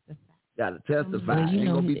 Got to testify. Well, Ain't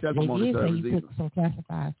going to be testimony service either. Took some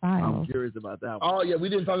classified files. I'm curious about that one. Oh, yeah, we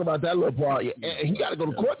didn't talk about that little part. Yeah. And he got to go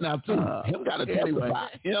to court now, too. Him got to testify.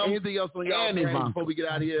 Anything else on y'all before we get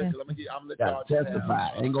out of here? Because I'm going to let y'all testify.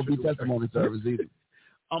 Ain't going to be testimony service either.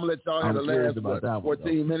 I'm going to let y'all have the last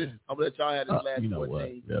 14 minutes. I'm going to let y'all have this last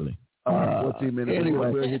 14 Really? 14 minutes.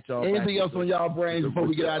 Anyway, we'll hit y'all anything else on y'all brains before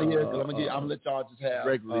we get out of here? Because I'm going to let y'all just have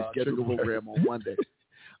regularly scheduled program on Monday.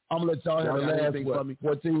 I'm going to let y'all have the last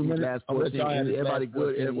 14 minutes. I'm going to let y'all have everybody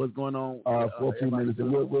good at what's going on. 14 minutes,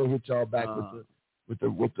 and we'll hit y'all back with the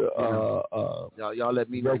y'all let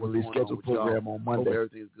me know regularly scheduled program on Monday.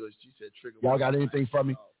 Everything's good. She said trigger. Y'all got anything for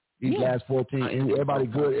me? These last 14. Everybody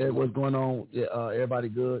good at what's going on? Everybody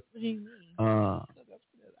good? What do you mean?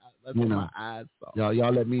 That's what my eyes saw.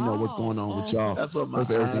 Y'all let me know what's going on with y'all. That's what my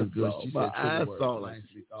eyes saw. She said eyes saw. I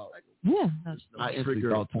actually thought. Yeah. I actually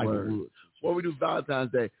thought Tiger Woods. What we do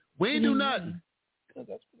Valentine's Day? We ain't do nothing.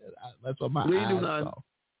 That's what my eyes saw.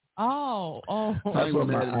 Oh. That's what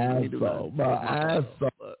my eyes saw. My eyes saw.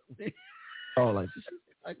 Oh, like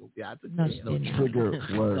yeah, I took no trigger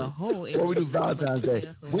word. What we do Valentine's Day?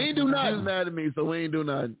 We ain't do nothing. She was mad at me, so we ain't do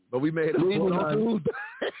nothing. But we made it. We ain't do nothing.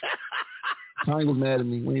 Tanya was mad at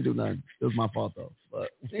me. We ain't do nothing. It was my fault though.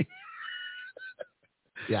 But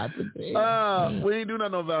yeah, I took we ain't do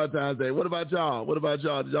nothing on Valentine's Day. What about y'all?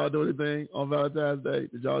 Did y'all do anything on Valentine's Day?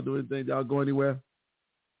 Did y'all do anything? Did y'all go anywhere?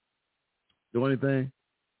 Do anything?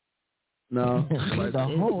 No. The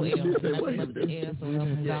whole She was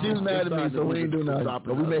mad at me, so we ain't do nothing.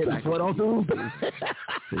 But we made it. What on Tuesday?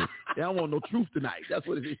 They don't want no truth tonight. That's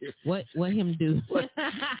what it is. What him do?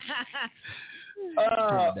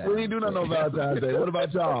 We ain't do nothing on Valentine's Day. What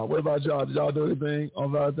about y'all? Did y'all do anything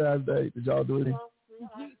on Valentine's Day? Did y'all do anything?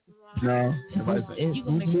 No.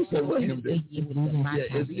 You said what him do? Yeah,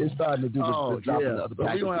 it's starting to do the dropping of the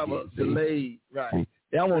back. We don't have a delay, right?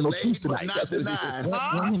 They don't want no truth tonight. That's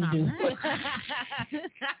what him do?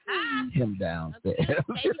 Him downstairs.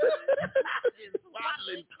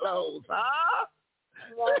 Swaddling clothes, huh?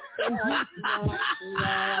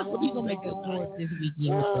 We gonna make up for it this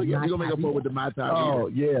weekend. Oh yeah, we gonna make up for it with the My Time. Oh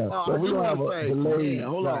yeah. So we gonna have a delay.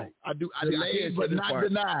 Hold on. I delayed but not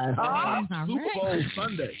denied. Super Bowl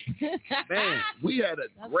Sunday. Man, we had a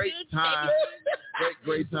great time.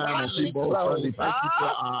 Great time on Super Bowl Sunday. Thank you for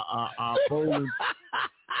our bowling.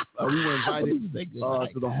 We were invited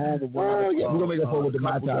to the home of one of the, we're gonna make up for with the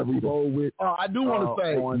My Time we bowl with. I do want to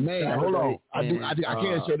say, man, hold on. I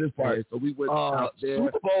can't share this part. So we went out there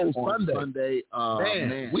Super Bowl Sunday.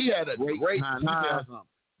 Man, we had a great time.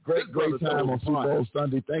 Great time on Super Bowl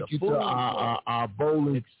Sunday. Thank you to our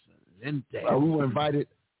bowling. We were invited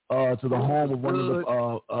to the home of one of the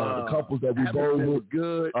couples that we bowled with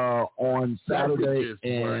on Saturday,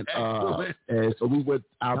 and so we went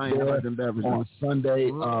out there on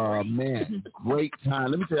Sunday. Man, great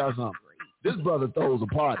time. Let me tell y'all something. This brother throws a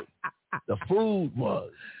party. The food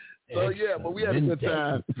was So yeah, but we had a good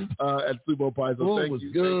time at Sumo Pie. So Food thank was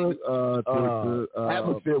you. good.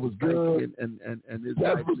 Atmosphere was good. And his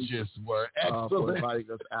wife, Beverages were for excellent.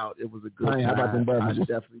 inviting us out. It was a good Hey, time. how about them beverages? I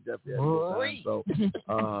definitely had a good time. So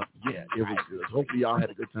yeah, it was good. Hopefully y'all had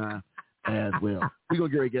a good time as well. We're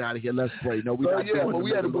gonna get out of here. Let's pray. No, we're not doing but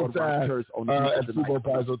we had a good time church on the at Sumo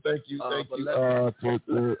Pie. So thank you to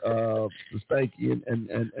Spanky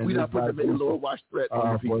and we not putting the Lord watch threat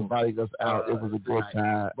on the for people. inviting us out. It was a good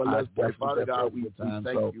time. But let's pray. Father God, we thank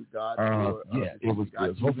you, God. It was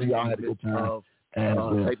good. Hopefully y'all had a good time. And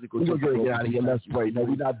we're going to get out of here. Let's pray. No,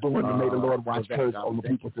 we're not doing the May the Lord watch curse on the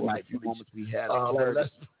people tonight. Few moments we had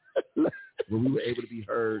when we were able to be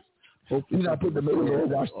heard. Hopefully we're not putting the May the Lord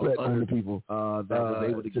watch threat on the people that was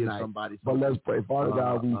able to get somebody. But let's pray. Father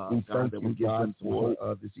God, we thank you, God, for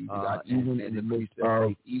this evening. God, even in the midst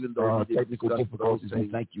of even though technical difficulties, we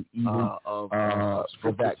thank you even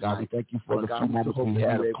for that, God. We thank you for the few moments we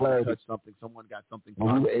had of clarity. Someone got something.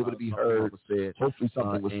 When we were able to be heard, hopefully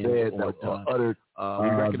something was said that uttered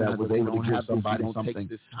that was able to give somebody something,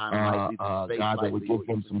 God, that would give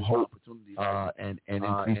them some hope and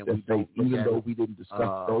increase their faith, even though we didn't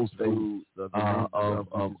discuss those things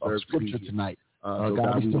of Scripture tonight.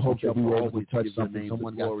 God, we still hope that we were able to touch something.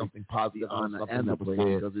 Someone got something positive on something that was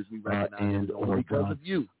said, and because of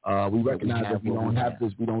you, we recognize that we don't have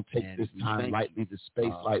this, we don't take this time lightly, this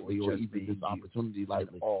space lightly, or even this opportunity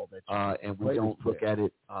lightly, and we don't look at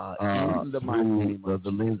it through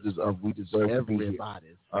the lenses of we deserve to be here.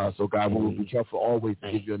 So God, we will be careful always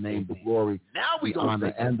to give your name the glory, the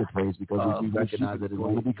honor, and the praise, because we recognize that it's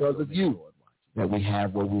only because of you that we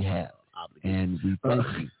have what we have, and we thank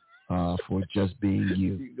you for just being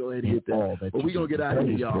you. Go ahead and hit that. But we're going to get out of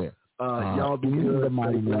here, y'all. Y'all be in good. the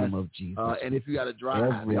mighty name of Jesus. And if you got to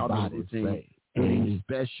drive, y'all be say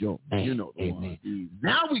special. You know the one.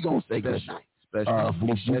 Now we're going to say good night. Special.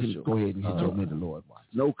 Special. Go ahead and hit your May the Lord watch.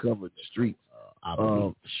 No covered streets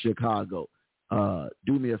of Chicago.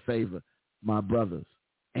 Do me a favor, my brothers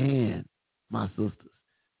and my sisters.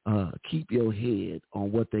 Keep your head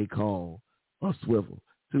on what they call a swivel.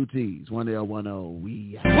 2 T's, 1 L, 1 O. With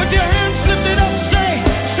your hands lifted up, say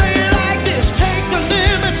it like this.